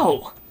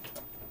 wow!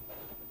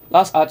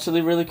 That's actually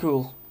really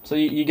cool. So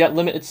you get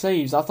limited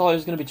saves. I thought it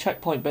was going to be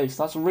checkpoint based.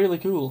 That's really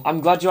cool. I'm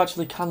glad you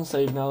actually can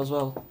save now as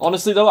well.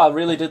 Honestly though, I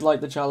really did like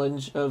the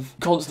challenge of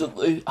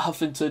constantly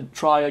having to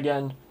try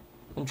again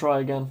and try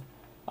again.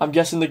 I'm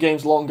guessing the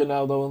game's longer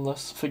now though and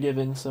less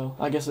forgiving, so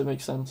I guess it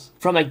makes sense.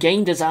 From a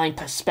game design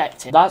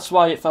perspective. That's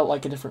why it felt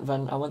like a different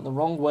vent. I went the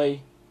wrong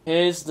way.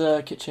 Here's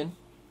the kitchen.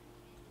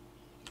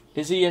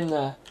 Is he in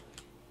there?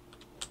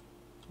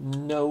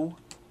 No.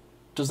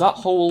 Does that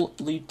hole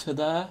lead to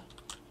there?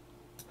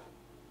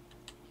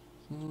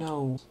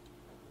 No.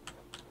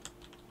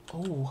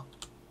 Oh.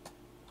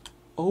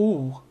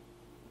 Oh.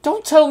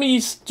 Don't tell me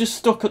he's just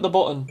stuck at the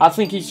button. I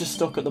think he's just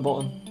stuck at the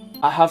button.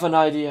 I have an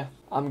idea.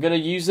 I'm going to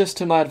use this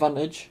to my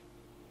advantage.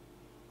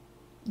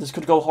 This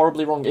could go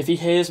horribly wrong. If he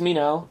hears me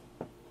now,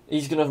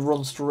 he's going to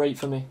run straight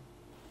for me.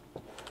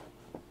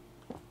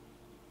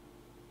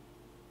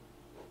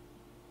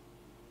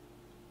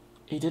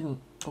 He didn't.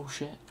 Oh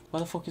shit. Where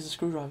the fuck is the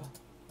screwdriver?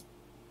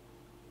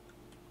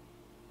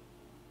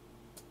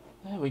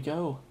 There we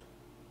go.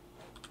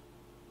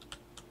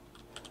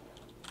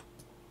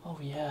 Oh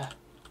yeah.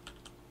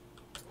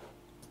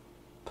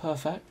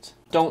 Perfect.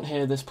 Don't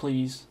hear this,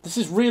 please. This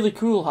is really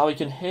cool how he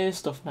can hear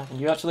stuff now.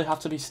 You actually have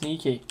to be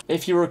sneaky.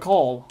 If you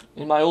recall,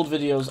 in my old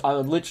videos, I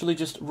would literally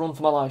just run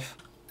for my life.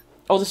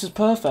 Oh, this is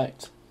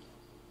perfect.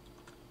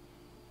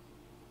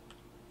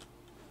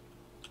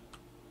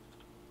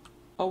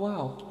 Oh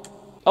wow.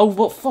 Oh,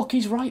 what fuck,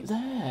 he's right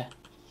there.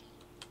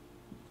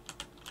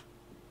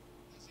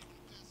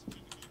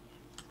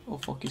 Oh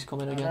fuck, he's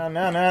coming again.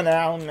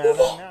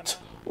 What?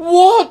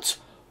 What?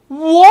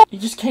 What? He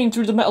just came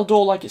through the metal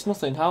door like it's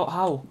nothing.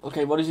 How?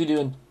 Okay, what is he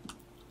doing?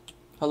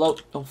 Hello?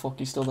 Oh fuck,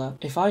 he's still there.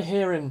 If I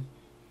hear him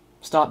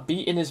start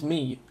beating his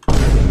meat,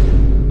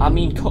 I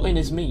mean cutting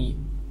his meat,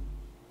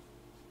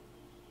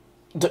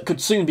 that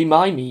could soon be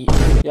my meat.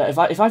 Yeah,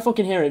 if I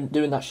fucking hear him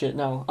doing that shit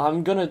now,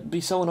 I'm gonna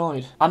be so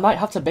annoyed. I might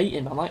have to bait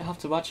him. I might have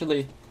to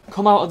actually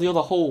come out of the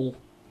other hole,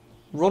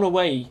 run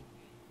away,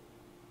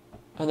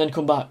 and then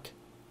come back.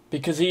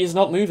 Because he is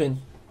not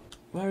moving.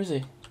 Where is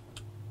he?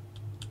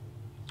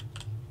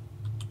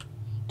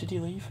 Did he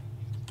leave?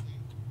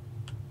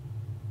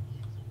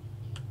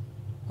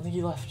 I think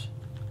he left.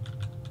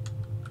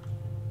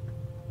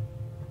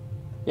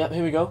 Yep,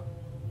 here we go.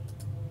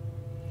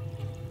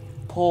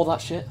 Pour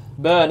that shit.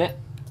 Burn it.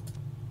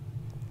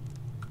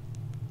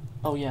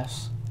 Oh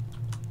yes.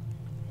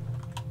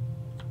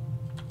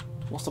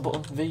 What's the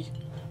button? V.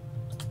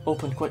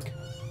 Open, quick.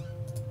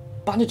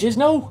 Bandages,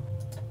 no!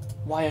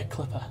 Wire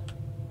clipper.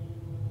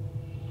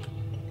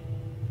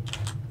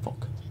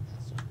 Fuck.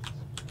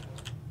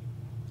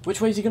 Which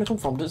way is he gonna come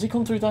from? Does he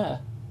come through there?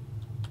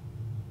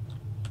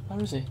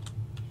 Where is he?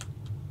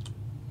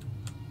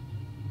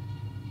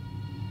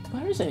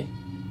 Where is he?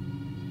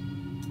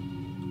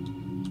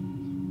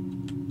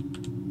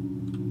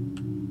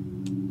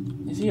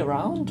 Is he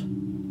around?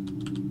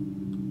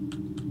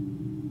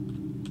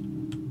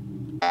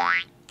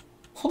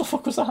 What the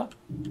fuck was that?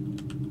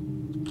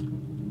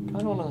 I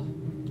don't wanna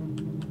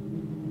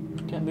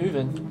get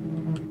moving.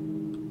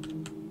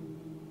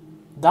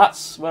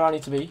 That's where I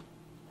need to be.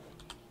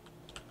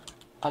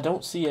 I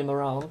don't see him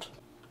around.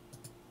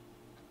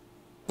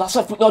 That's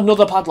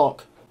another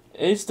padlock.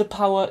 Is the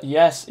power...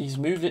 Yes, he's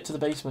moved it to the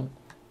basement.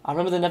 I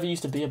remember there never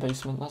used to be a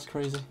basement. That's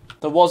crazy.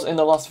 There was in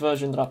the last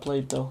version that I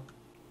played though.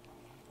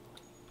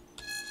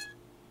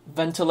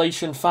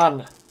 Ventilation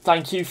fan.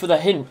 Thank you for the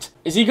hint.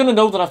 Is he gonna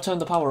know that I've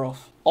turned the power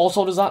off?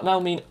 Also, does that now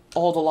mean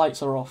all the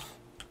lights are off?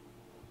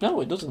 No,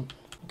 it doesn't.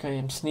 Okay,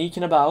 I'm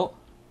sneaking about.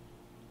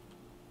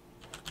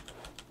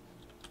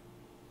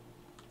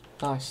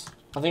 Nice.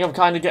 I think I'm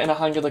kind of getting a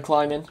hang of the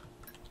climbing,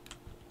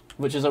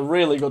 which is a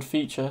really good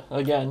feature,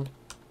 again.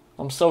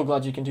 I'm so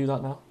glad you can do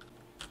that now.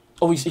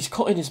 Oh, he's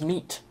cutting his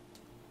meat.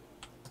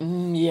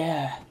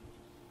 Yeah.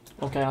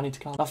 Okay, I need to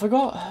calm. I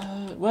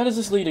forgot, where does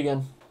this lead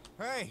again?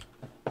 Hey!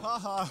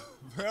 Haha,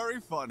 very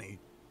funny.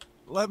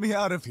 Let me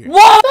out of here.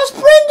 What? That's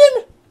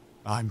Brendan!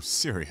 I'm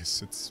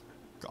serious, it's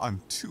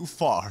gone too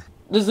far.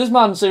 Does this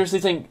man seriously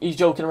think he's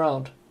joking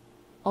around?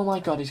 Oh my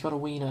god, he's got a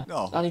wiener.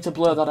 No, I need to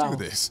blur that don't out.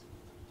 do this.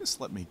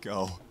 Just let me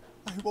go.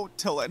 I won't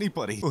tell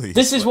anybody. Please,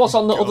 This is what's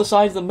on the go. other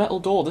side of the metal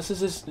door. This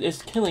is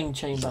his killing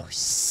chamber. You're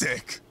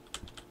sick.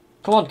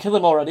 Come on, kill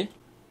him already.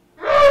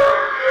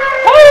 Oh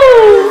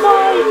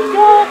my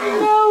god,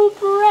 no,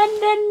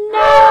 Brendan,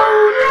 no,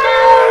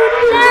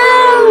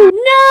 no,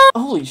 no,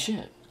 no! Holy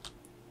shit.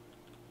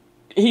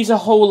 He's a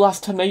whole ass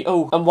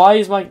tomato. And why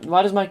does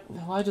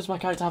my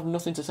character have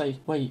nothing to say?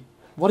 Wait,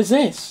 what is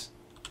this?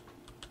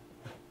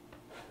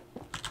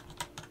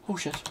 Oh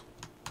shit.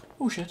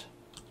 Oh shit.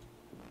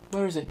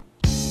 Where is it?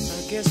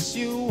 I guess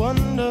you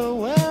wonder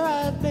where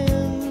I've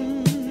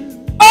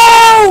been.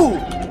 Oh!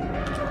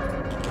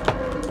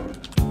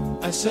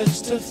 I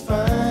searched to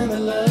find the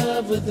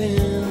love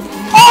within.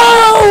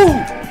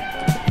 Oh!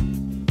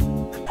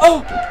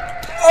 Oh!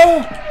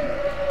 Oh!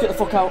 Get the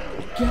fuck out.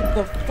 Get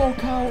the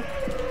fuck out.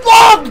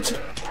 Locked!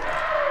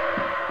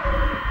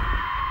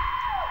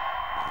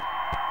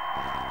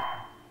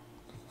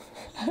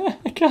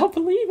 I can't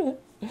believe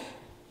it.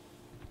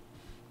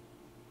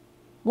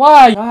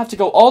 Why? I have to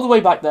go all the way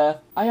back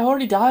there. I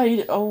already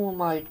died. Oh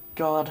my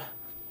god.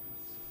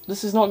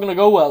 This is not gonna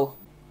go well.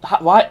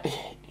 Why?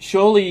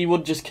 Surely he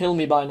would just kill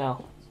me by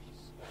now.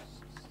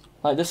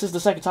 Like, this is the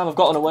second time I've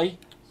gotten away.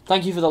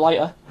 Thank you for the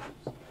lighter.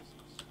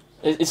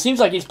 It seems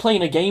like he's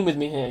playing a game with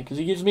me here, because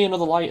he gives me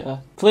another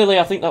lighter. Clearly,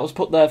 I think that was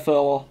put there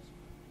for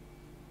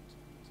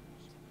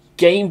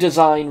game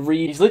design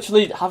read. He's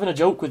literally having a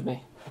joke with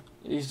me.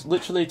 He's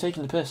literally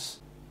taking the piss.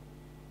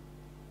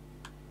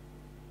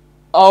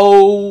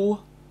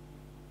 Oh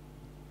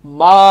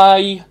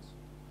my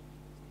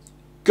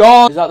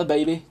god! Is that the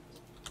baby?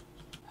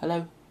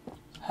 Hello?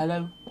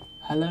 Hello?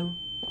 Hello?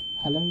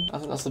 Hello? I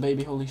think that's the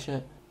baby, holy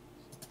shit.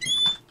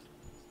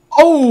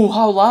 Oh,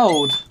 how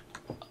loud!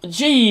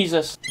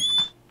 Jesus!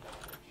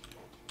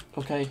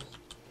 Okay.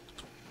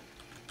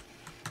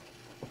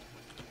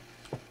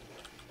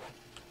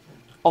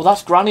 Oh,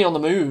 that's Granny on the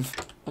move.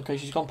 Okay,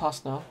 she's gone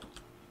past now.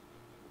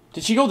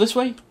 Did she go this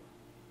way?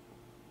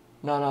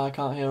 No, I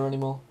can't hear her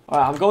anymore.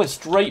 Alright, I'm going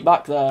straight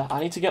back there. I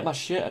need to get my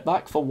shit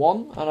back for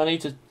 1, and I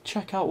need to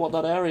check out what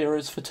that area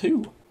is for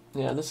 2.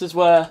 Yeah, this is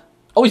where...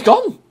 Oh, he's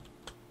gone!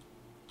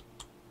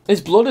 His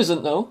blood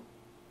isn't, though.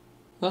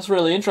 That's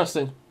really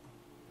interesting.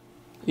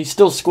 He's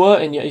still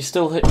squirting, yet he's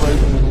still hit right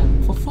a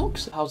minute. For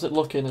fuck's sake. How's it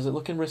looking? Is it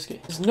looking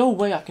risky? There's no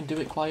way I can do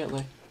it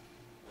quietly.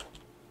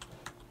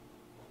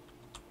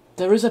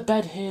 There is a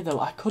bed here, though.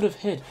 I could have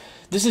hid.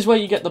 This is where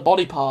you get the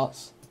body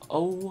parts.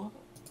 Oh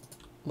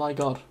my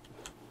god.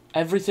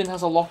 Everything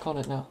has a lock on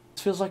it now. It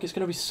feels like it's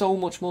going to be so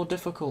much more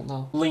difficult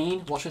now.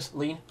 Lean. Watch this.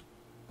 Lean.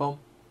 Boom.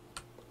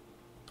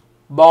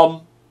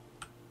 Bomb.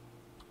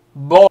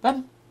 Bomb.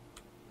 Bam.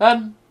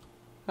 Okay,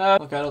 I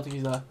don't think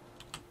he's there.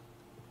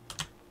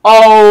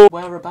 Oh!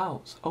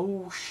 Whereabouts?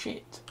 Oh,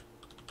 shit.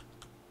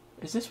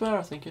 Is this where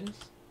I think it is?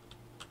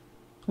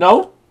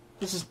 No?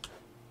 This is...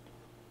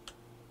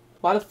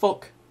 Why the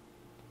fuck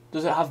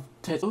does it have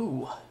tits?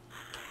 Ooh.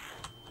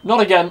 Not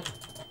again.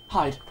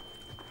 Hide.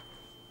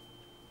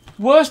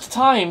 Worst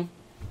time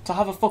to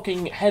have a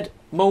fucking head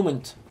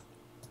moment.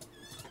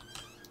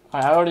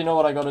 I already know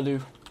what I gotta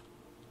do.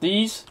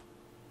 These.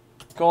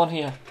 Go on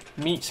here.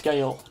 Meat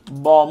scale.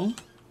 Bomb.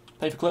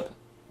 Paperclip.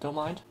 Don't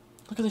mind.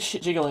 Look at this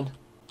shit jiggling.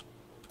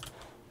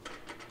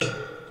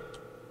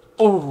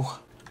 Oh.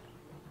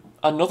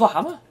 Another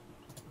hammer?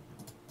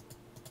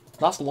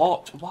 That's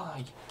locked.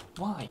 Why?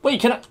 Why?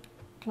 Wait, can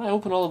I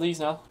open all of these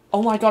now?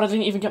 Oh my god, I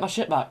didn't even get my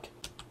shit back.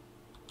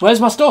 Where's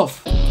my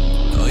stuff?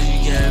 Oh,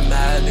 you getting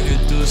mad,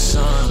 nigga, do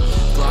some.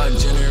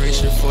 Glock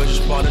Generation 4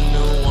 just bought a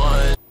new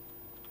one.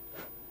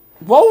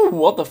 Whoa,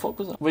 what the fuck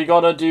was that? We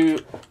gotta do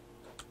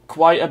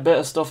quite a bit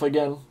of stuff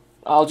again.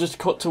 I'll just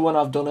cut to when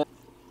I've done it.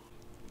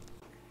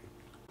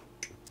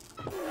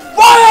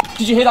 What?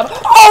 Did you hear that?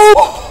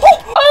 Oh!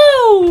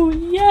 Oh,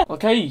 yeah.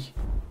 Okay.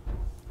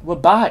 We're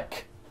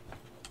back.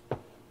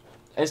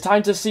 It's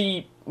time to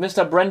see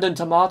Mr. Brendan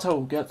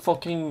Tomato get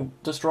fucking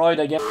destroyed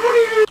again.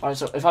 Alright,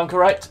 so if I'm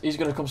correct, he's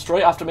gonna come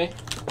straight after me.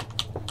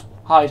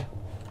 Hide.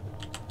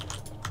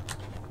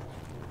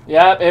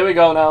 Yeah, here we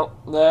go now.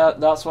 There,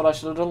 that's what I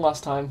should have done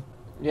last time.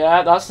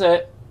 Yeah, that's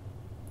it.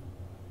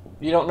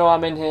 You don't know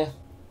I'm in here.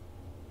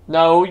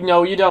 No,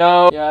 no, you don't.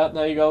 No. Yeah,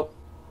 there you go.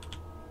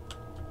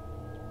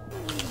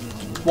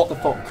 What the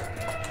fuck?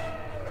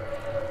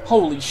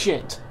 Holy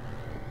shit.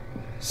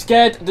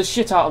 Scared the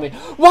shit out of me.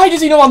 Why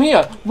does he know I'm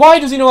here? Why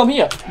does he know I'm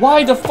here?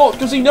 Why the fuck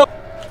does he know?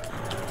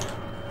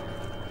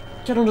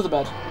 Get under the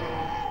bed.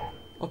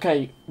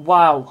 Okay,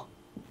 wow.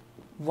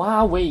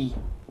 Wowee.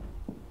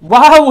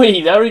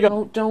 Wowee, there we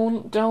go.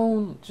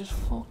 Don't. Just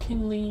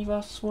fucking leave,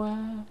 I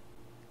swear.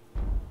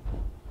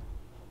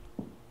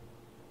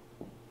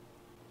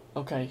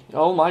 Okay,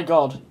 oh my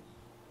god.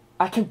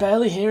 I can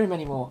barely hear him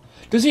anymore.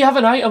 Does he have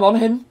an item on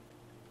him?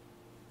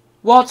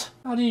 What?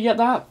 How do you get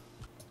that?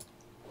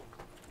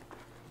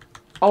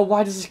 Oh,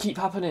 why does this keep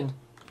happening?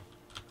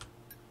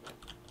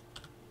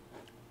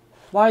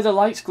 Why are the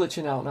lights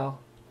glitching out now?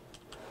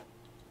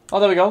 Oh,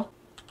 there we go.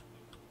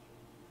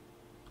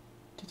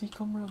 Did he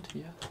come round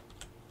here?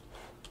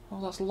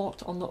 Oh, that's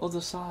locked on the other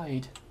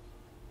side.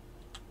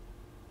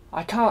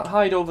 I can't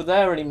hide over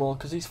there anymore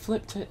because he's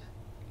flipped it.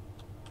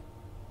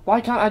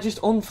 Why can't I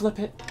just unflip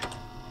it?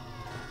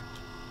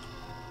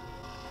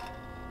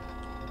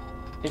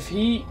 If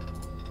he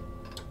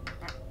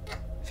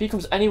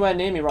comes anywhere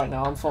near me right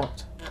now, I'm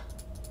fucked.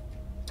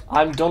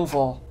 I'm done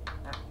for.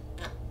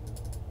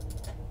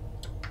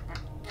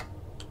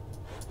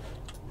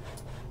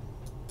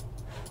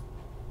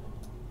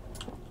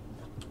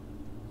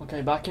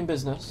 Okay, back in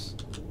business.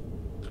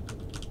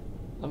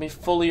 Let me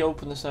fully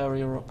open this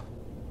area up.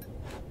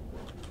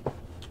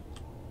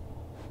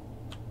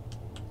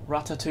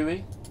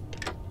 Ratatouille.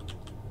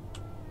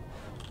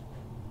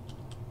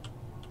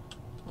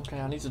 Okay,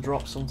 I need to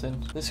drop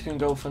something. This can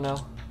go for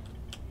now.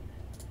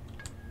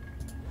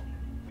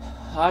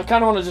 I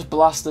kind of want to just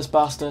blast this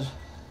bastard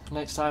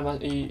next time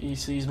he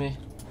sees me.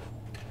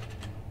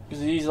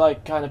 Because he's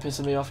like kind of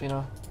pissing me off, you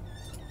know.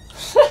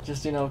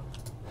 Just, you know.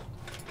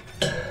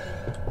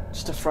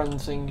 Just a friend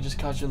thing, just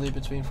casually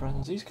between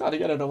friends. He's kind of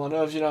getting on my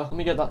nerves, you know. Let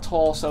me get that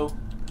torso.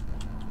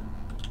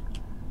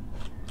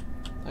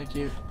 Thank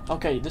you.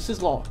 Okay, this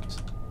is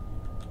locked.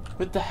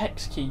 With the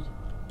hex key.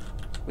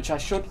 Which I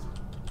should...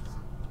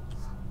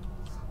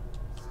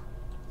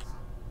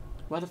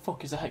 Where the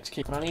fuck is the hex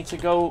key? And I need to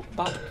go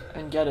back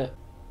and get it.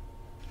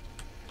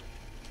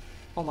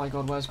 Oh my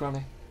god, where's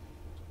Granny?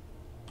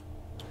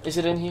 Is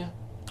it in here?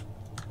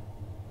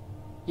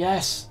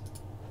 Yes!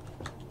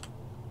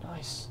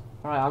 Nice.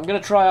 Alright, I'm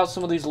gonna try out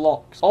some of these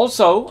locks.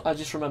 Also, I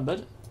just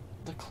remembered,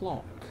 the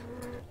clock.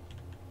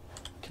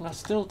 Can I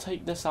still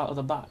take this out of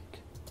the back?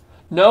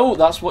 No,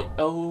 that's what...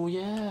 Oh,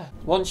 yeah.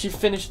 Once you've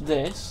finished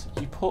this,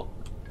 you put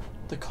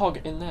the cog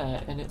in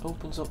there and it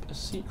opens up a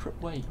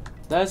secret way.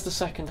 There's the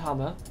second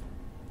hammer.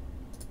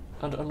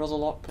 And another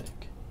lockpick.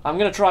 I'm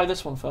gonna try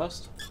this one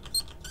first.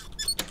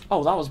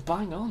 Oh, that was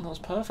bang on. That was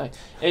perfect.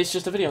 It's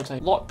just a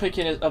videotape.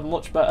 Lockpicking is a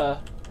much better,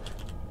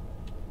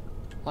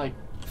 like,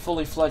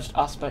 fully fledged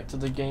aspect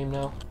of the game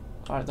now.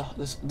 Alright,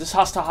 this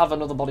has to have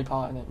another body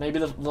part in it. Maybe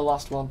the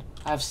last one.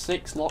 I have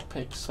 6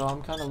 lockpicks, so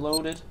I'm kind of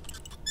loaded.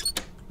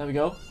 There we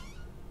go.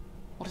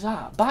 What is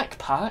that?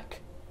 Backpack?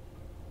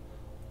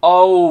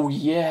 Oh,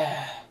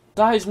 yeah.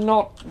 That is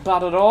not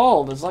bad at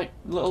all. There's, like,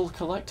 little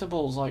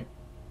collectibles, like,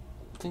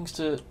 things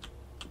to...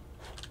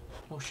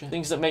 Oh shit.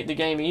 Things that make the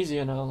game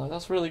easier now, like,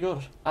 that's really good.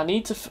 I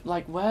need to,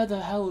 like, where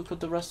the hell could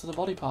the rest of the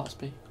body parts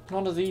be?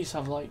 None of these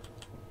have, like...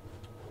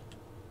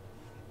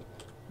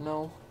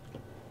 No.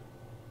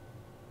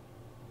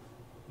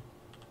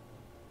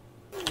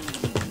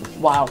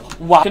 Wow.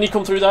 Wow. Can he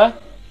come through there?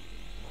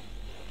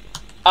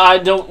 I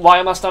don't... Why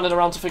am I standing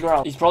around to figure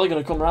out? He's probably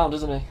gonna come around,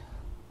 isn't he?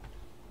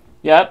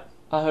 Yep.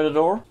 I heard a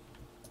door.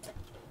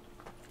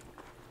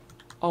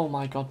 Oh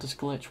my god, this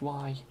glitch,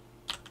 why?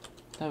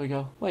 There we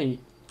go. Wait.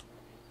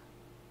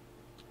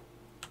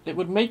 It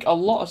would make a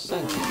lot of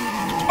sense.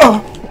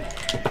 Oh!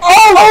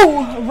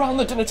 Around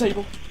the dinner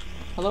table.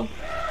 Hello?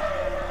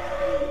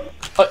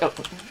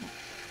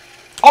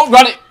 Oh,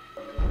 Granny!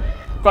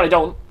 Granny,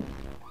 don't.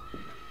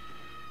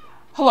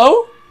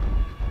 Hello?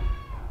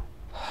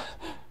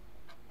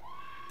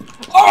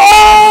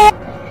 Oh!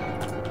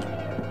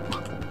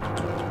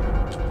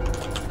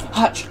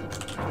 Hatch.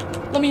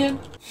 Let me in.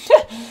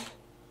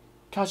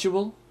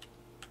 Casual.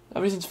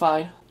 Everything's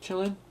fine.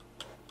 Chilling.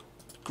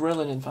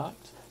 Grilling, in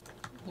fact.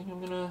 I think I'm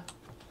gonna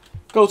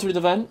go through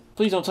the vent.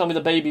 Please don't tell me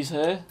the baby's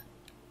here.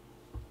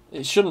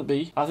 It shouldn't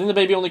be. I think the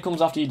baby only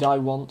comes after you die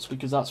once,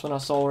 because that's when I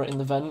saw it in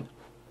the vent.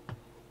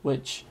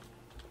 Which,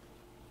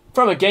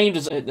 from a game,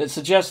 it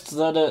suggests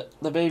that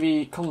the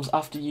baby comes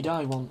after you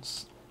die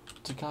once.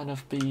 To kind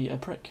of be a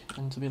prick,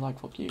 and to be like,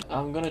 fuck you.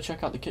 I'm gonna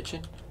check out the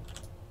kitchen.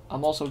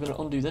 I'm also gonna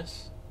undo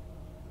this.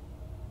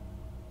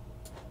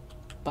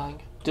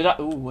 Bang. Did I?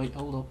 Oh, wait,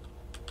 hold up.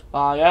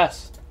 Ah,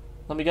 yes.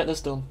 Let me get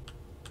this done.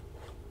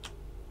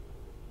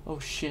 Oh,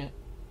 shit.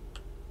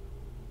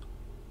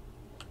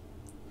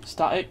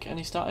 Static?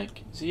 Any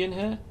static? Is he in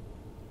here?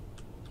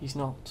 He's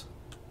not.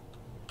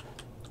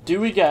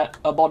 Do we get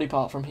a body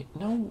part from here?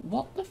 No,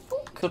 what the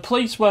fuck? The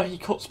place where he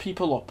cuts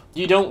people up.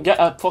 You don't get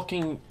a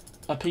fucking...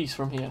 a piece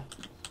from here.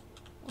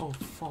 Oh,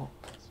 fuck.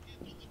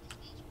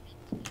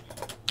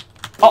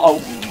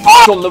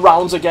 Uh-oh. Done the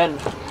rounds again.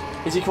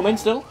 Is he coming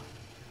still?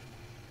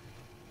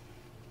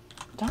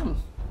 Damn.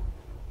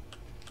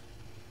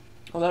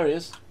 Oh, there he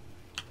is.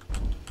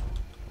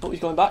 Oh, he's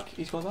going back.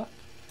 He's going back.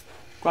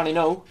 Granny,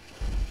 no.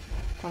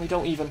 Granny,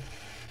 don't even.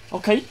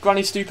 Okay,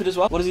 Granny's stupid as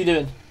well. What is he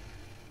doing?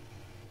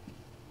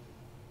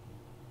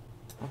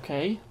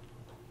 Okay.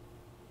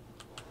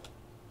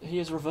 He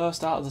has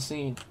reversed out of the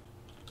scene.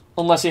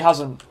 Unless he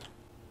hasn't.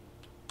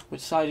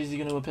 Which side is he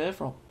going to appear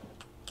from?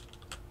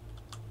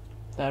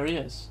 There he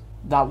is.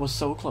 That was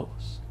so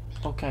close.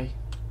 Okay.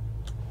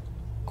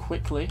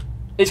 Quickly.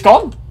 It's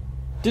gone!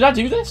 Did I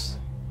do this?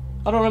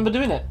 I don't remember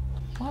doing it.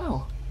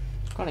 Wow.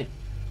 Granny.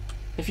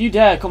 If you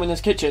dare come in this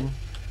kitchen...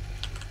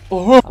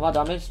 Oh, am I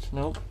damaged?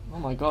 Nope. Oh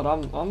my god,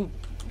 I'm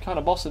kind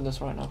of bossing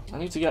this right now. I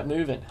need to get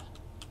moving.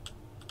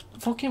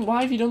 Fucking,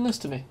 why have you done this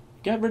to me?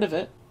 Get rid of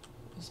it.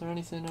 Is there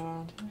anything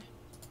around here?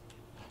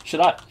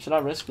 Should I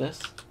risk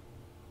this?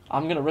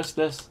 I'm gonna risk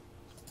this.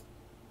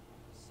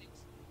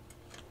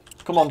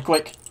 Come on,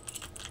 quick.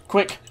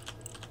 Quick.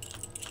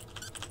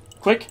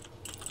 Quick.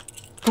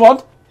 Come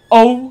on.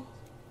 Oh.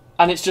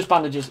 And it's just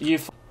bandages. You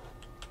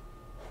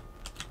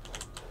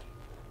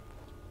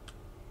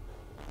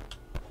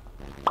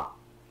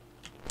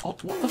Oh,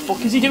 what the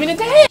fuck is he doing in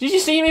there? Did you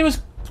see him?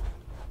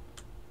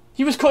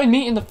 He was cutting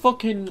meat in the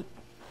fucking...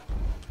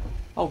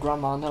 Oh,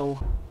 Grandma, no.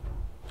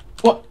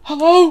 What?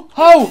 Hello?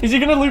 How? Is he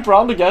gonna loop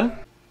around again?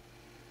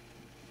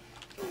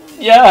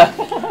 Yeah.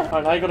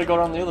 Alright, now you gotta go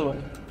around the other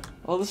way.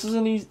 Oh, this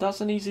is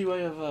that's an easy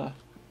way of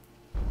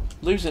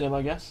losing him,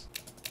 I guess.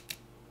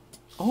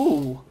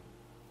 Oh.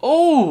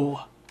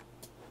 Oh.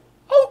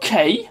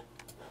 Okay.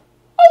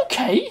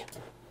 Okay.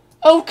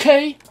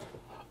 Okay.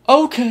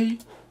 Okay.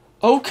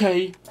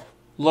 Okay.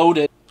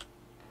 Loaded.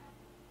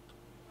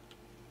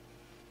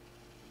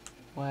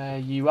 Where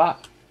you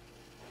at?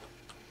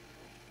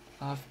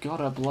 I've got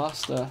a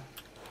blaster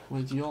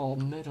with your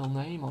middle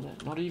name on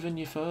it. Not even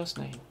your first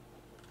name.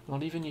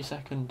 Not even your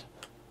second.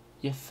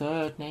 Your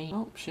third name.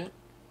 Oh, shit.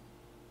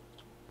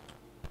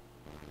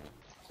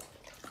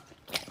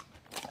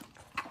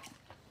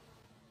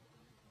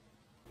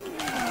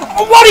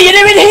 What are you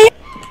doing here?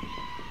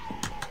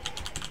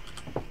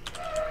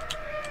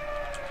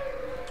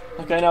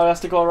 Okay, now he has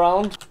to go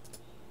around.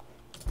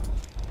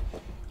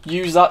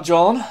 Use that,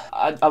 John.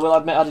 I will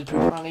admit I did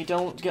poop, Granny.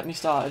 Don't get me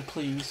started,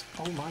 please.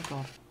 Oh my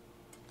god.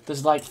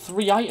 There's like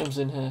 3 items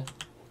in here.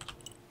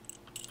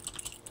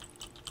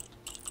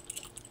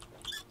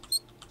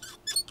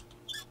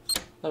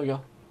 There we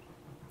go.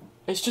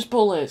 It's just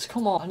bullets.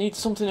 Come on. I need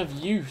something of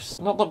use.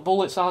 Not that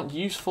bullets aren't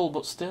useful,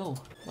 but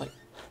still. Like.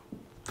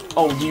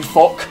 Oh, you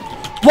fuck.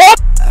 What?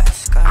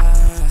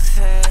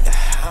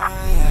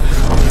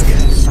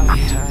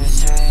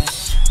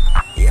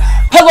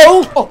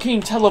 Hello!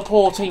 Fucking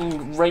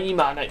teleporting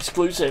Rayman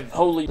exclusive.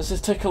 Holy, this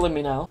is tickling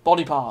me now.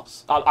 Body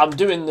parts. I'm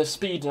doing the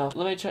speed now.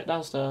 Let me check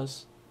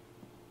downstairs.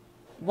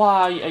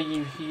 Why are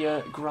you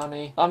here,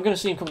 Granny? I'm gonna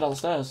see him come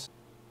downstairs.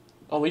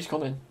 Oh, he's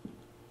coming.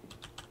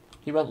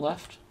 He went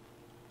left.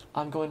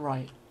 I'm going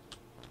right.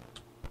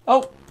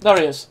 Oh, there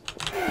he is.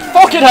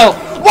 Fucking hell!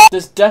 What?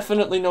 There's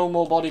definitely no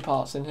more body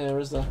parts in here,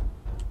 is there?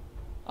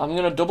 I'm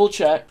gonna double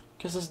check,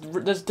 because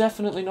there's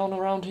definitely none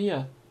around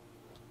here.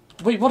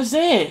 Wait, what is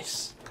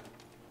this?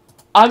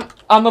 I'm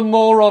a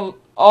moron.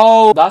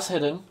 Oh, that's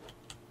hidden.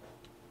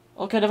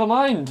 Okay, never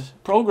mind.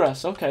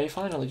 Progress. Okay,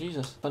 finally,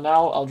 Jesus. But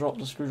now I'll drop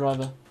the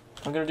screwdriver.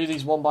 I'm gonna do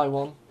these one by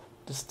one.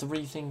 There's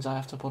 3 things I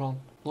have to put on.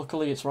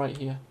 Luckily, it's right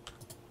here.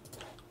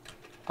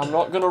 I'm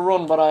not gonna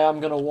run, but I am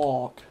gonna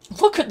walk.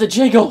 Look at the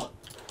jiggle!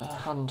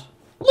 Hand.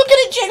 Look at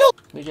it jiggle!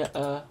 Let me get,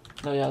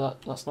 no, yeah,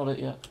 that's not it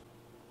yet.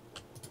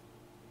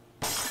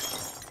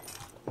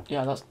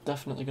 Yeah, that's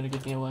definitely going to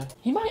give me away.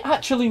 He might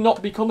actually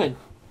not be coming.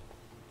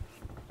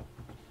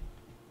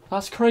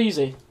 That's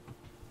crazy.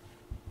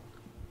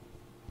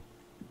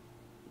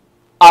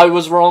 I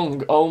was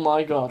wrong. Oh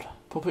my god.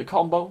 Puppet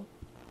combo.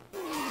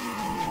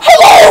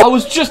 Hello! I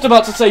was just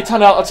about to say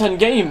 10 out of 10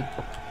 game.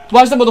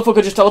 Why is the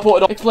motherfucker just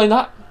teleported off? Explain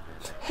that.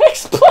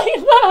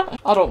 Explain that!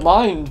 I don't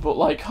mind, but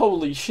like,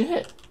 holy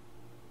shit.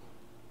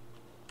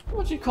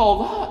 What do you call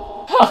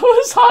that? I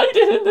was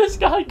hiding and this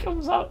guy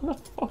comes out and the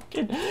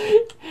fucking...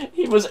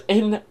 He was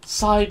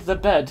inside the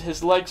bed.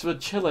 His legs were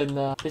chilling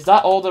there. Is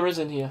that all there is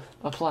in here?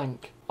 A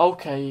plank.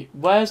 Okay,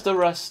 where's the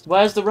rest?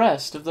 Where's the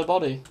rest of the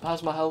body?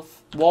 How's my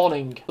health?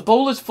 Warning. The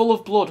bowl is full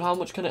of blood. How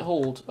much can it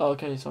hold? Oh,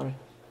 okay, sorry.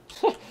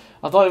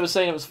 I thought it was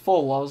saying it was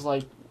full. I was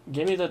like,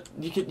 give me the...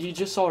 You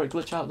just saw it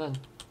glitch out then.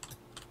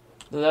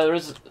 There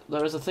is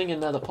a thing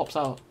in there that pops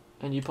out,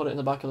 and you put it in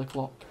the back of the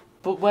clock.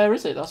 But where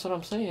is it? That's what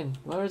I'm saying.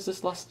 Where is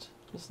this last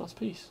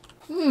piece?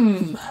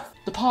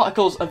 The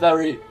particles are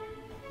very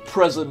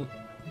present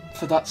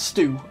for that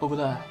stew over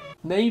there.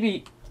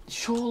 Maybe,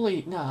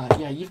 surely, nah,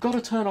 yeah, you've got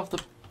to turn off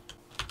the...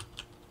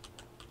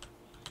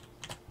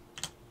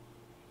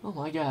 Oh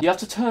my god. You have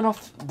to turn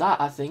off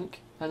that, I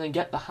think, and then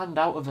get the hand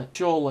out of it.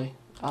 Surely.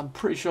 I'm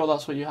pretty sure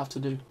that's what you have to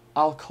do.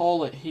 I'll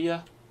call it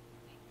here.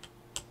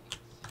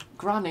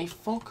 Granny,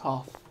 fuck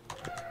off.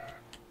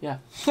 Yeah.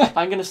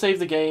 I'm going to save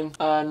the game,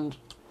 and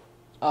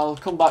I'll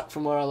come back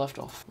from where I left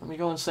off. Let me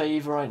go and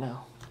save right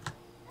now.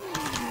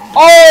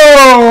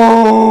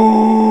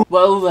 Oh!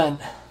 Well then.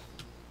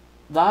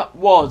 That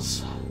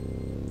was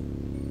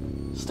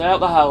Stay Out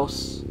the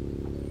House,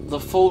 the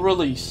full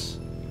release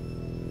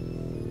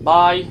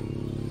by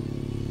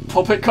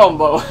Puppet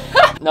Combo.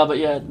 No, but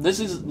yeah, this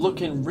is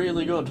looking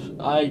really good.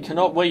 I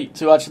cannot wait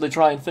to actually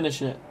try and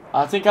finish it.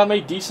 I think I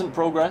made decent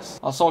progress.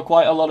 I saw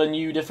quite a lot of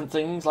new different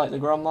things, like the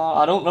grandma.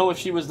 I don't know if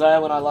she was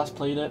there when I last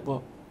played it,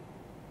 but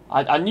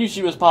I knew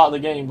she was part of the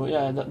game. But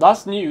yeah,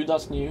 that's new,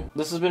 that's new.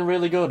 This has been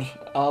really good.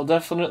 I'll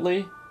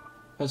definitely,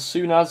 as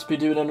soon as, be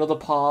doing another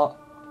part,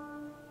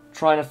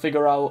 trying to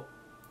figure out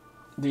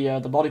the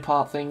body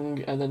part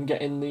thing, and then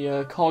getting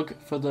the cog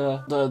for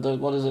the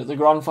what is it, the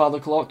grandfather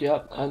clock,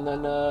 yeah, and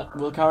then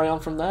we'll carry on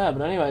from there.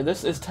 But anyway,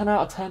 this is 10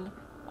 out of 10.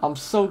 I'm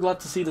so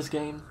glad to see this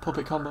game,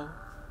 Puppet Combo.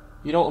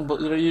 You don't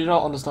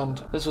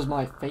understand. This was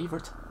my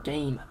favourite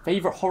game,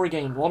 favourite horror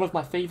game, one of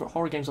my favourite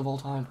horror games of all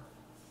time,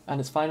 and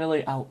it's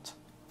finally out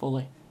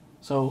fully.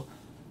 So,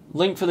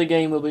 link for the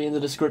game will be in the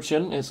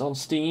description. It's on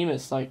Steam.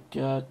 It's like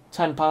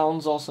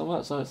 £10 or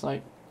something, so it's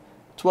like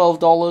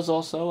 $12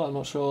 or so. I'm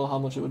not sure how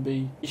much it would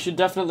be. You should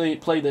definitely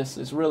play this.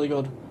 It's really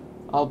good.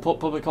 I'll put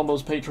Puppet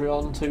Combo's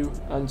Patreon too,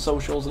 and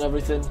socials and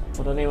everything.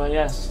 But anyway,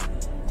 yes.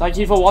 Thank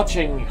you for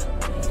watching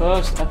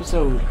first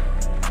episode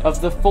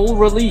of the full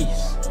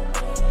release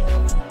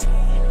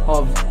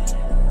of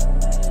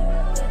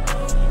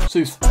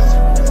Sooth.